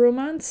mafia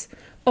romance,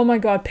 oh my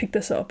god, pick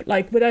this up.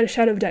 Like, without a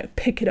shadow of a doubt,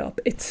 pick it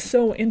up. It's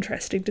so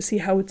interesting to see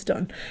how it's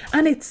done.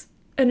 And it's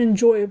an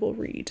enjoyable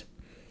read.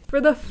 For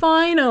the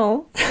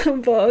final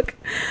book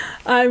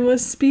I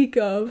must speak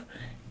of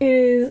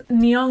is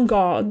Neon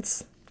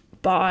Gods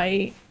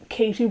by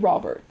Katie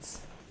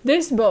Roberts.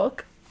 This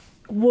book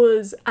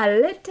was a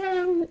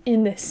letdown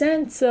in the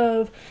sense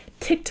of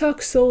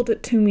TikTok sold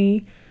it to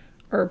me,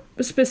 or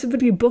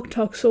specifically Book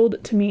Talk sold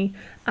it to me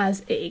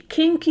as a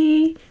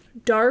kinky,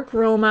 dark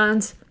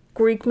romance,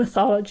 Greek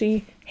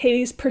mythology,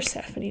 Hades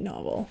Persephone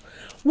novel.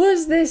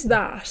 Was this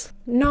that?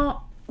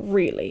 Not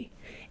really.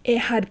 It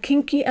had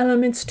kinky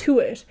elements to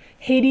it.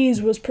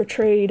 Hades was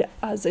portrayed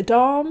as a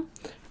dom,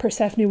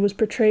 Persephone was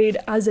portrayed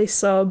as a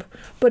sub,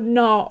 but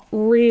not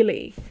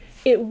really.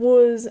 It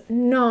was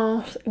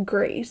not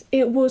great.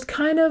 It was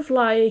kind of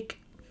like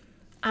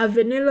a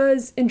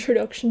vanilla's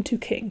introduction to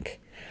kink.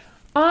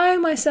 I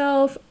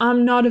myself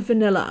am not a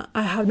vanilla.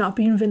 I have not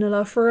been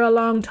vanilla for a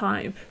long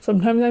time.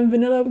 Sometimes I'm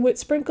vanilla with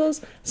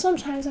sprinkles,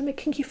 sometimes I'm a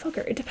kinky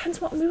fucker. It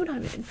depends what mood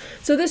I'm in.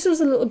 So this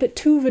was a little bit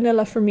too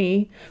vanilla for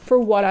me for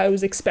what I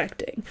was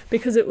expecting,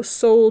 because it was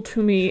sold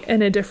to me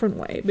in a different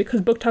way.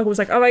 Because Book Talk was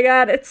like, oh my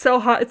god, it's so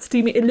hot, it's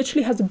steamy. It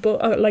literally has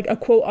a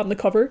quote on the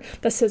cover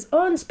that says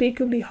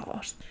unspeakably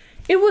hot.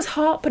 It was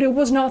hot, but it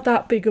was not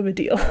that big of a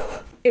deal.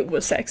 It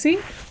was sexy,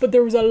 but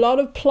there was a lot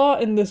of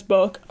plot in this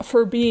book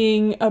for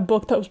being a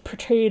book that was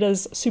portrayed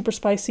as super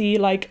spicy,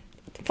 like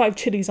 5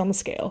 chilies on the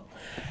scale.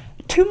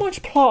 Too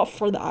much plot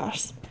for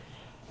that.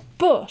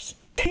 But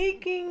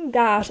taking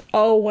that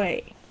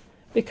away,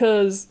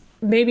 because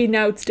maybe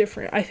now it's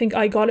different. I think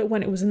I got it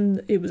when it was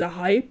a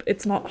hype.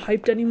 It's not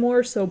hyped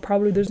anymore, so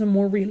probably there's a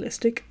more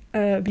realistic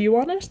view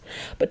on it.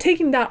 But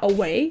taking that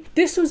away,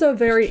 this was a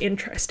very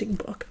interesting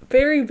book.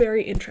 Very,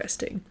 very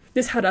interesting.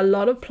 This had a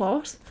lot of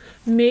plot,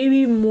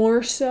 maybe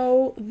more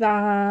so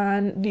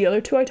than the other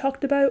two I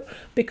talked about,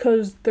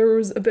 because there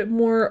was a bit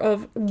more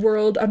of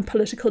world and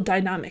political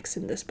dynamics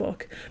in this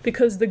book.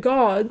 Because the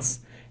gods,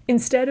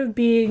 instead of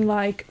being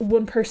like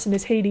one person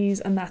is Hades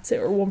and that's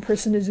it, or one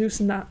person is Zeus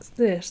and that's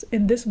it,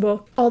 in this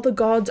book, all the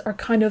gods are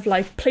kind of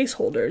like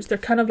placeholders. They're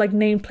kind of like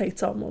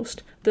nameplates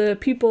almost. The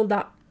people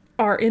that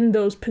are in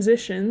those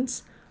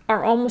positions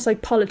are almost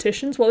like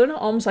politicians. Well, they're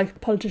not almost like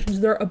politicians,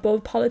 they're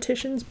above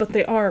politicians, but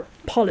they are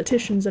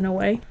politicians in a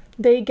way.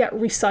 They get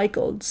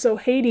recycled. So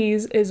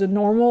Hades is a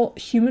normal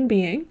human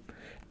being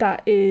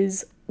that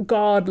is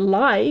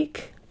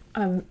god-like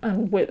and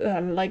with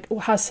like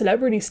has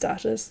celebrity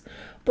status,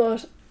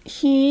 but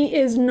he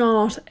is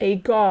not a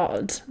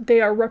god.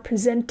 They are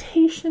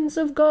representations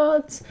of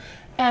gods.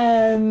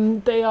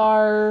 They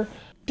are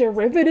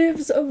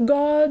derivatives of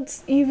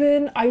gods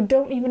even. I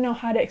don't even know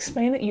how to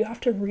explain it. You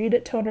have to read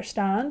it to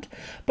understand.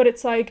 But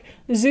it's like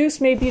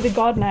Zeus may be the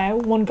god now,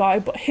 one guy,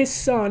 but his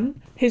son,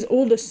 his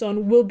oldest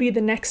son, will be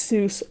the next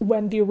Zeus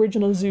when the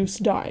original Zeus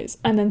dies.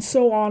 And then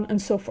so on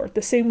and so forth.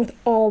 The same with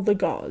all the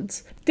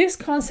gods. This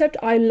concept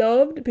I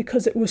loved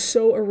because it was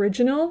so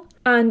original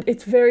and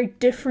it's very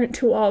different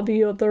to all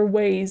the other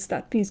ways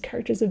that these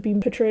characters have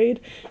been portrayed.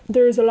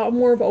 There's a lot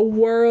more of a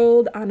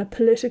world and a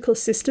political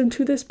system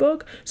to this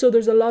book. So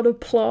there's a lot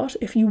of plot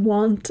if you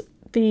want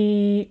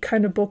the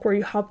kind of book where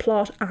you have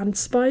plot and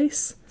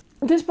spice.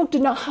 This book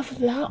did not have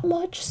that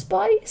much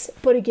spice,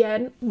 but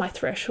again, my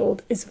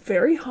threshold is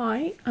very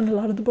high, and a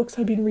lot of the books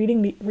I've been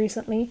reading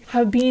recently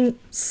have been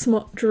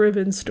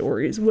smut-driven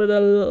stories with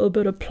a little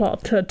bit of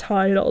plot to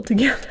tie it all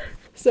together.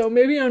 So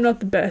maybe I'm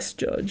not the best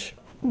judge.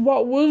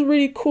 What was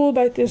really cool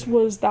about this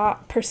was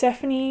that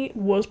Persephone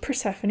was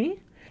Persephone.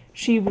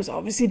 She was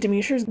obviously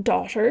Demeter's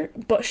daughter,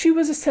 but she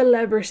was a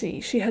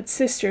celebrity. She had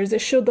sisters. It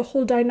showed the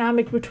whole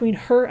dynamic between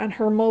her and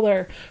her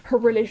mother, her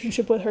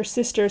relationship with her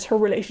sisters, her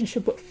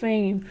relationship with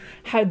fame,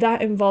 how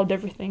that involved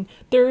everything.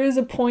 There is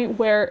a point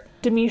where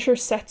Demeter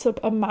sets up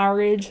a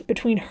marriage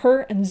between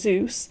her and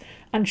Zeus,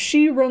 and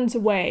she runs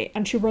away,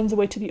 and she runs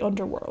away to the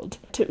underworld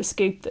to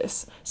escape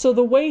this. So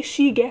the way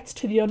she gets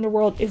to the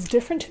underworld is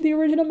different to the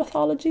original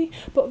mythology,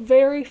 but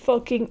very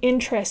fucking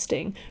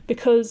interesting,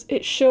 because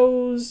it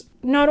shows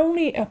not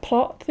only a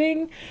plot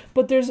thing,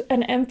 but there's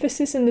an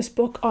emphasis in this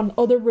book on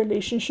other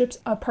relationships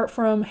apart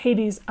from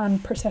Hades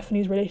and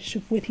Persephone's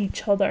relationship with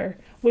each other,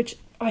 which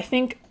I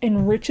think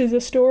enriches a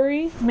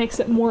story,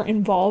 makes it more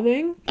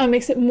involving, and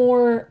makes it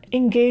more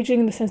engaging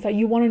in the sense that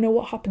you want to know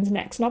what happens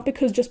next. Not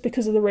just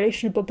because of the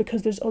relationship, but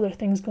because there's other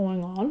things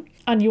going on.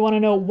 And you want to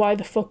know why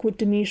the fuck would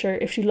Demeter,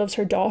 if she loves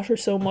her daughter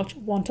so much,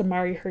 want to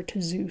marry her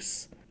to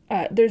Zeus.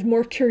 There's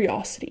more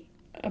curiosity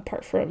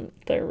apart from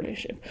their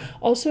relationship.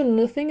 Also,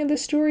 another thing in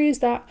this story is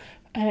that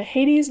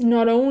Hades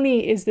not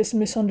only is this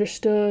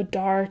misunderstood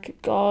dark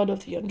god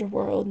of the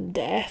underworld and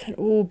death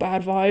and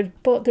bad vibe,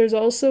 but there's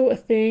also a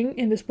thing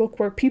in this book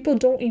where people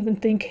don't even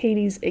think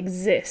Hades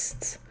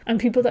exists. And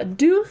people that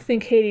do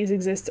think Hades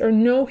exists or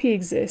know he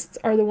exists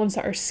are the ones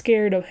that are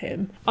scared of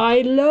him.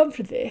 I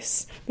loved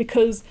this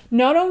because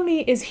not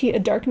only is he a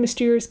dark,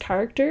 mysterious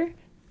character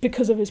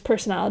because of his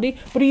personality,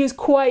 but he is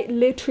quite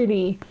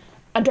literally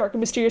a dark and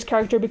mysterious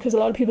character because a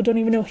lot of people don't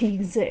even know he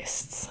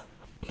exists.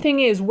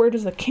 Thing is, where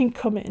does the kink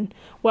come in?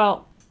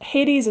 Well,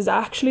 Hades is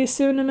actually a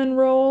pseudonym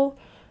role.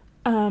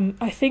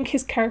 I think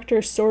his character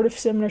is sort of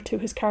similar to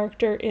his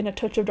character in A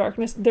Touch of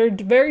Darkness. They're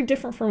very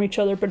different from each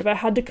other, but if I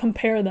had to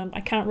compare them,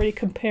 I can't really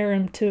compare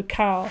him to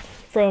Cal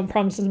from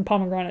Promises and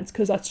Pomegranates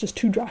because that's just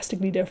too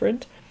drastically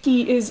different.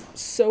 He is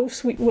so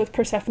sweet with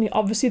Persephone.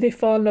 Obviously, they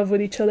fall in love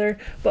with each other,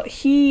 but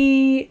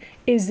he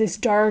is this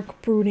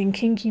dark, brooding,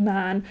 kinky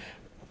man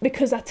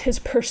because that's his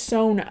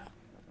persona.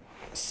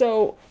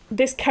 So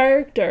this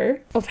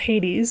character of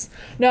Hades,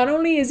 not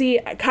only is he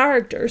a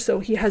character, so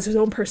he has his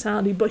own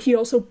personality, but he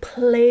also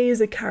plays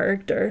a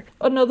character.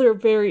 Another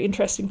very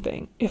interesting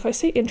thing. If I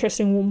say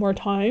interesting one more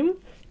time,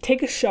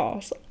 take a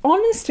shot.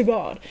 Honest to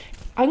God,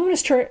 I'm going to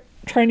start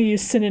trying to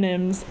use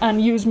synonyms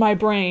and use my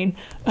brain.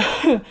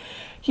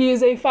 He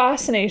is a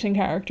fascinating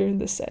character in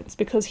this sense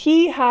because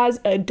he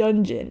has a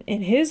dungeon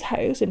in his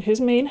house, in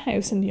his main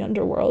house in the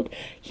underworld.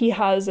 He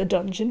has a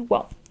dungeon.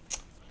 Well,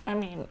 I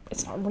mean,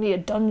 it's not really a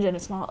dungeon,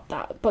 it's not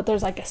that, but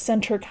there's like a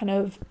center kind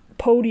of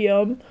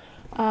podium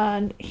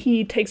and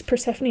he takes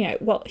Persephone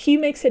out. Well, he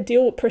makes a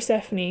deal with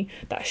Persephone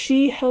that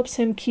she helps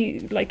him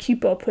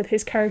keep up with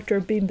his character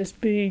being this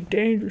big,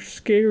 dangerous,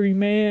 scary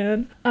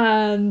man,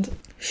 and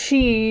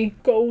she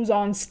goes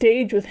on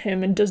stage with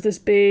him and does this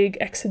big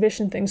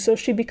exhibition thing. So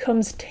she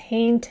becomes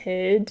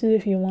tainted,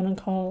 if you want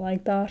to call it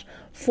like that,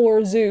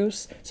 for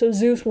Zeus. So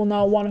Zeus will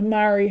not want to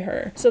marry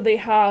her. So they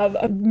have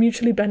a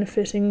mutually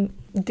benefiting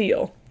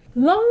deal.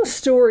 Long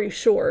story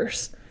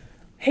short,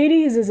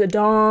 Hades is a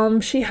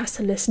dom, she has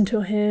to listen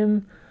to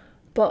him,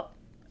 but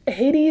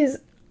Hades,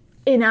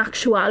 in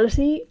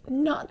actuality,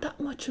 not that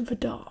much of a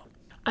dom.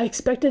 I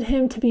expected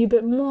him to be a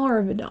bit more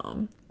of a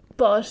dom,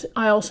 but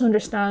I also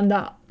understand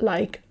that,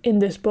 like, in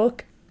this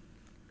book,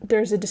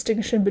 there's a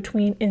distinction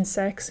between in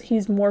sex,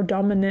 he's more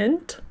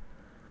dominant.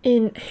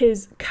 In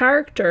his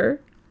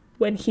character,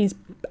 when he's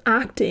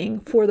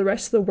acting for the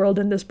rest of the world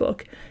in this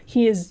book,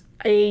 he is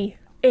a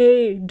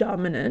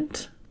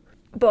dominant.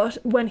 But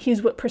when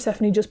he's with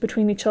Persephone just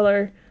between each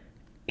other,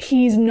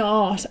 he's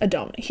not a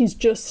dominant. He's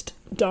just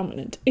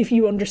dominant, if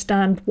you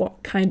understand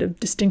what kind of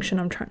distinction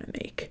I'm trying to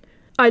make.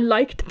 I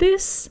liked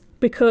this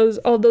because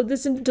although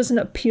this doesn't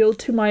appeal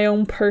to my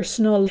own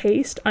personal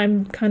taste,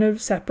 I'm kind of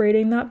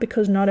separating that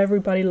because not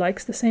everybody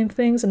likes the same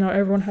things and not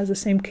everyone has the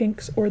same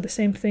kinks or the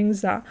same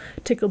things that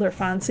tickle their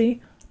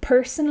fancy.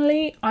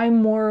 Personally,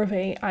 I'm more of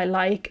I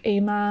like a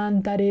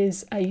man that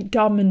is a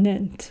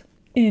dominant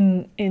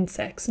in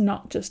sex,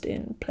 not just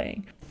in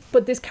playing.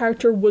 But this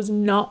character was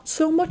not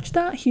so much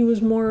that. He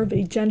was more of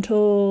a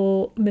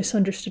gentle,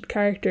 misunderstood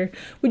character,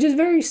 which is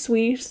very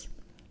sweet.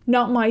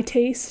 Not my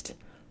taste,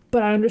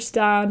 but I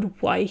understand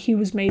why he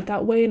was made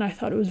that way, and I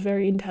thought it was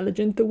very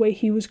intelligent the way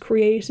he was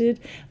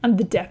created and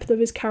the depth of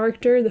his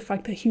character, the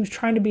fact that he was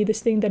trying to be this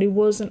thing that he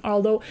wasn't,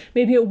 although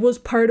maybe it was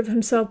part of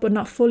himself but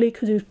not fully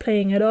because he was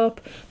playing it up,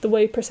 the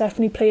way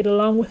Persephone played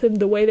along with him,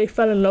 the way they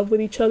fell in love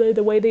with each other,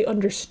 the way they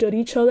understood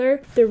each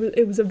other.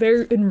 It was a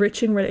very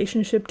enriching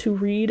relationship to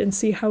read and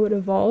see how it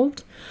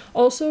evolved.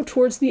 Also,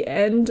 towards the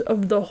end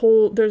of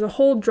there's a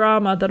whole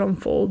drama that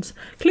unfolds.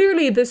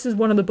 Clearly, this is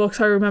one of the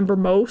books I remember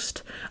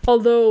most,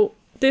 although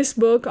this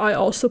book I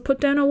also put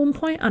down at one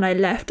point and I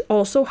left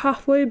also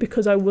halfway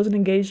because I wasn't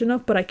engaged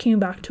enough, but I came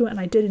back to it and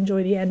I did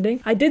enjoy the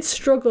ending. I did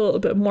struggle a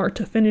bit more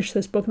to finish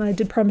this book than I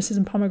did Promises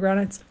and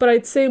Pomegranates, but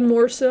I'd say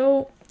more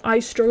so I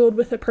struggled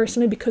with it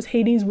personally because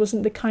Hades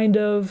wasn't the kind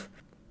of,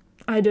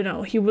 I don't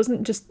know, he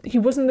wasn't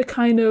the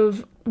kind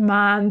of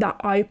man that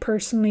I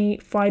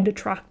personally find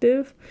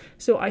attractive,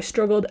 so I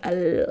struggled a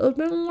little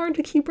bit more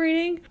to keep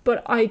reading,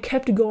 but I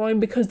kept going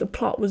because the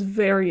plot was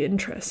very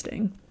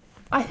interesting.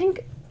 I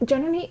think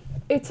generally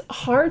it's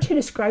hard to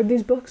describe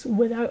these books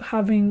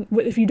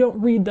if you don't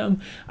read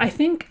them. I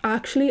think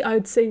actually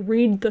I'd say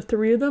read the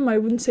three of them. I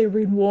wouldn't say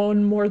read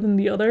one more than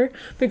the other,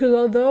 because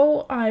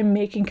although I'm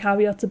making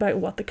caveats about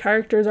what the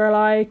characters are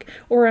like,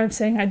 or I'm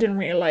saying I didn't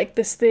really like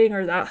this thing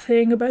or that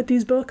thing about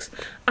these books,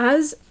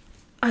 as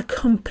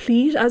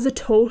a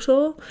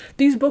total,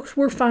 these books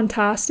were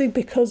fantastic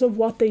because of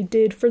what they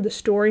did for the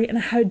story and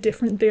how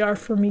different they are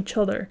from each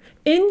other.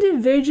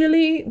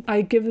 Individually,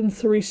 I give them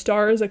 3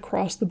 stars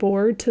across the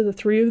board to the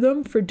 3 of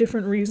them for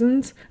different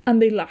reasons, and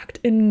they lacked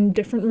in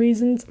different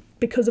reasons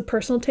because of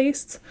personal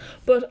tastes.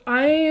 But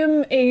I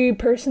am a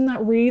person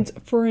that reads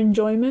for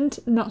enjoyment,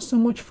 not so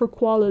much for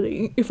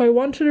quality. If I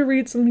wanted to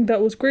read something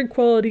that was great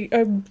quality,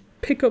 I'd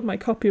pick up my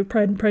copy of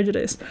Pride and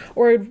Prejudice,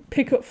 or I'd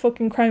pick up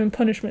fucking Crime and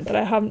Punishment that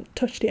I haven't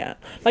touched yet.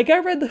 Like, I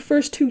read the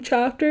first 2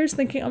 chapters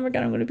thinking, oh my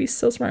god, I'm going to be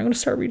so smart, I'm going to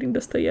start reading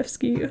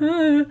Dostoevsky.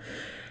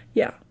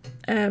 Yeah,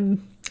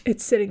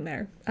 it's sitting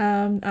there,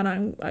 and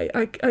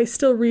I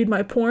still read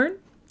my porn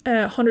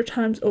 100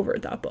 times over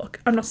that book.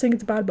 I'm not saying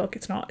it's a bad book,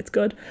 it's not, it's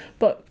good,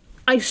 but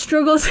I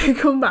struggle to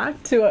come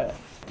back to it.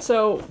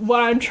 So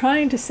what I'm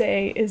trying to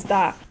say is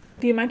that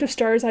the amount of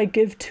stars I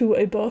give to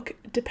a book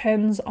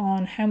depends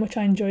on how much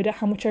I enjoyed it,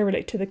 how much I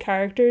relate to the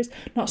characters,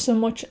 not so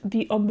much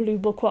the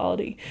unbelievable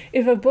quality.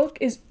 If a book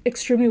is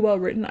extremely well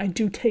written, I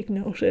do take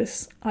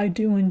notice. I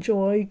do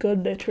enjoy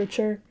good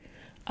literature,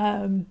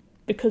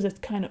 because it's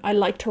kind of, I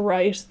like to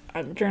write.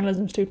 I'm a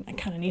journalism student, I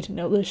kind of need to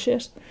know this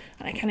shit,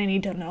 and I kind of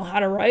need to know how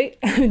to write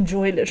and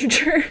enjoy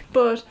literature,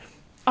 but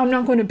I'm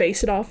not going to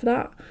base it off of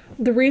that.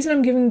 The reason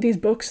I'm giving these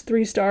books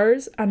 3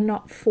 stars and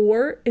not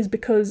 4 is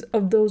because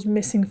of those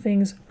missing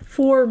things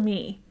for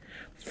me.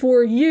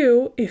 For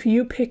you, if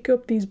you pick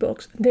up these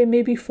books, they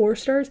may be 4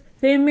 stars.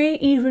 They may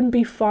even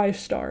be 5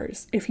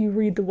 stars if you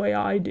read the way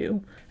I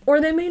do. Or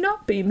they may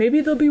not be.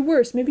 Maybe they'll be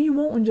worse. Maybe you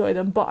won't enjoy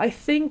them. But I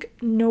think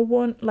no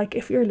one, like,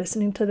 if you're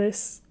listening to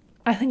this,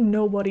 I think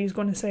nobody's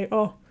going to say,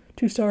 oh,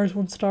 2 stars,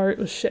 1 star, it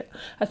was shit.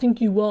 I think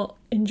you will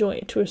enjoy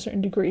it to a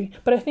certain degree.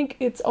 But I think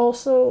it's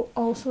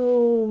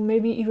also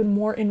maybe even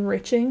more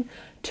enriching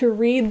to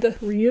read the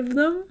 3 of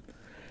them,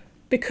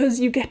 because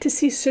you get to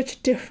see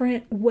such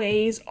different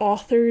ways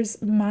authors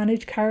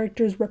manage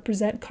characters,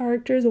 represent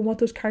characters, and what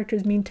those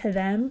characters mean to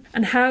them,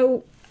 and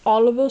how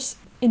all of us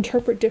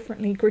interpret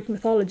differently Greek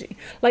mythology.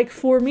 Like,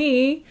 for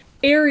me,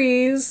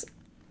 Ares,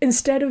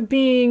 instead of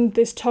being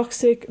this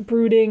toxic,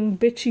 brooding,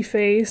 bitchy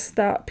face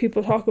that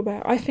people talk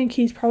about, I think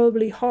he's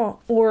probably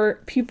hot. Or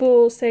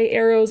people say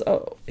Eros,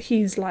 oh,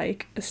 he's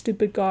like a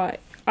stupid guy.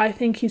 I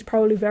think he's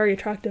probably very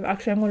attractive.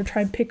 Actually, I'm going to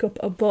try and pick up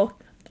a book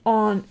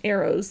on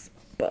Eros,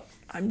 but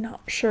I'm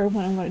not sure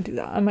when I'm going to do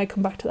that. I might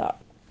come back to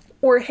that.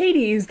 Or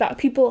Hades, that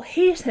people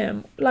hate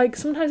him. Like,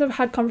 sometimes I've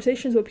had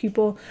conversations with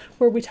people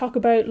where we talk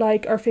about,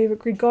 like, our favourite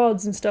Greek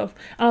gods and stuff,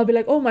 and I'll be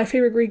like, oh, my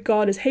favourite Greek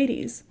god is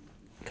Hades.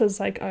 because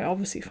like I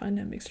obviously find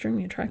him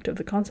extremely attractive,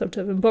 the concept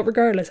of him, but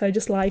regardless, I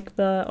just like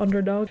the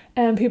underdog.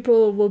 And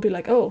people will be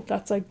like, oh,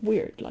 that's like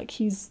weird, like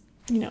he's,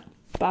 you know,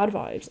 bad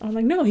vibes. I'm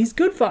like, no, he's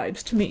good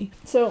vibes to me.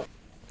 So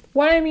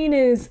what I mean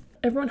is,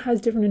 everyone has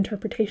different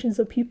interpretations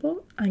of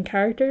people and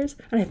characters,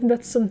 and I think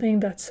that's something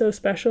that's so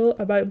special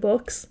about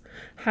books,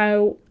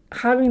 how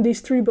having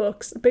these 3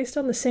 books based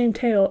on the same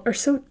tale are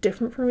so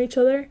different from each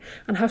other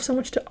and have so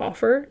much to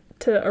offer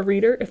to a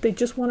reader if they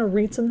just want to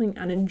read something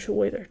and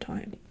enjoy their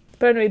time.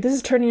 But anyway, this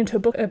is turning into a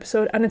book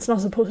episode, and it's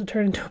not supposed to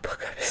turn into a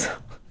book episode.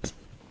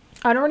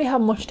 I don't really have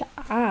much to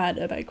add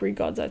about Greek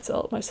Gods I'd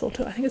Sell My Soul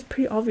To. I think it's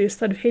pretty obvious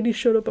that if Hades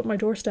showed up at my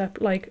doorstep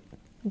like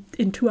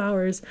in 2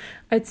 hours,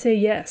 I'd say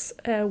yes,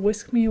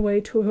 whisk me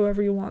away to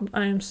whoever you want.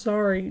 I am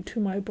sorry to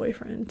my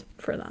boyfriend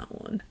for that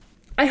one.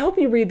 I hope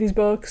you read these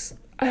books.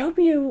 I hope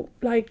you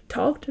like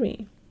talk to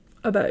me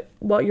about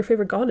what your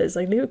favorite god is.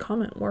 Like, leave a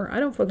comment, or I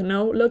don't fucking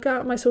know, look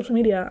at my social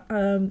media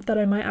that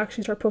I might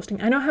actually start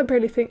posting. I know I have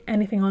barely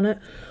anything on it,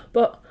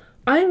 but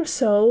I am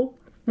so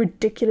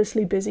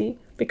ridiculously busy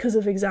because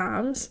of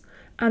exams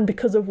and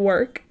because of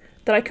work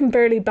that I can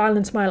barely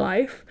balance my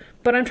life.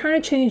 But I'm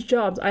trying to change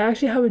jobs. I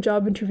actually have a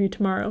job interview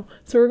tomorrow,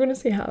 so we're going to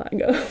see how that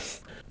goes.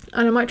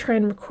 And I might try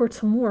and record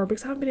some more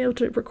because I haven't been able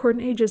to record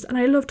in ages, and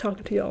I love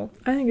talking to y'all.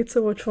 I think it's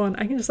so much fun.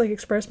 I can just like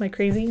express my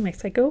crazy, my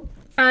psycho,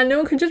 and no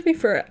one can judge me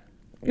for it,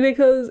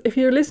 because if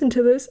you're listening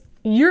to this,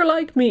 you're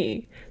like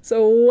me.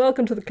 So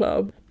welcome to the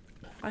club.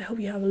 I hope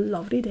you have a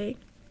lovely day.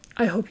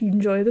 I hope you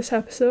enjoy this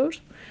episode.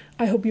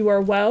 I hope you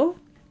are well,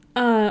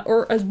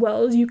 or as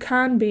well as you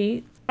can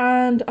be.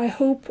 And I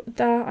hope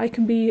that I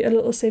can be a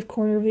little safe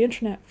corner of the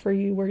internet for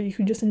you, where you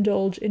can just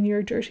indulge in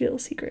your dirty little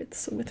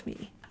secrets with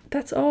me.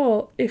 That's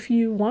all. If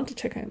you want to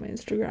check out my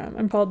Instagram,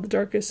 I'm called the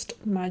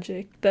Darkest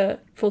Magic, the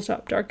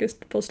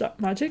darkest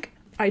magic.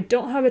 I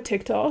don't have a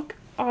TikTok.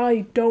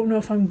 I don't know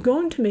if I'm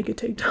going to make a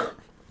TikTok.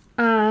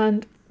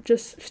 And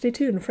just stay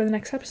tuned for the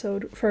next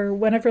episode, for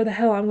whenever the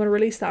hell I'm going to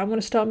release that. I'm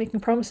going to stop making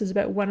promises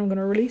about when I'm going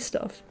to release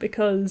stuff,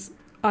 because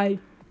I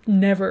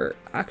never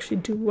actually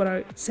do what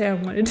I say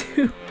I'm going to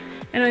do.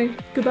 Anyway,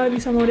 goodbye, be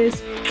someone it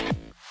is.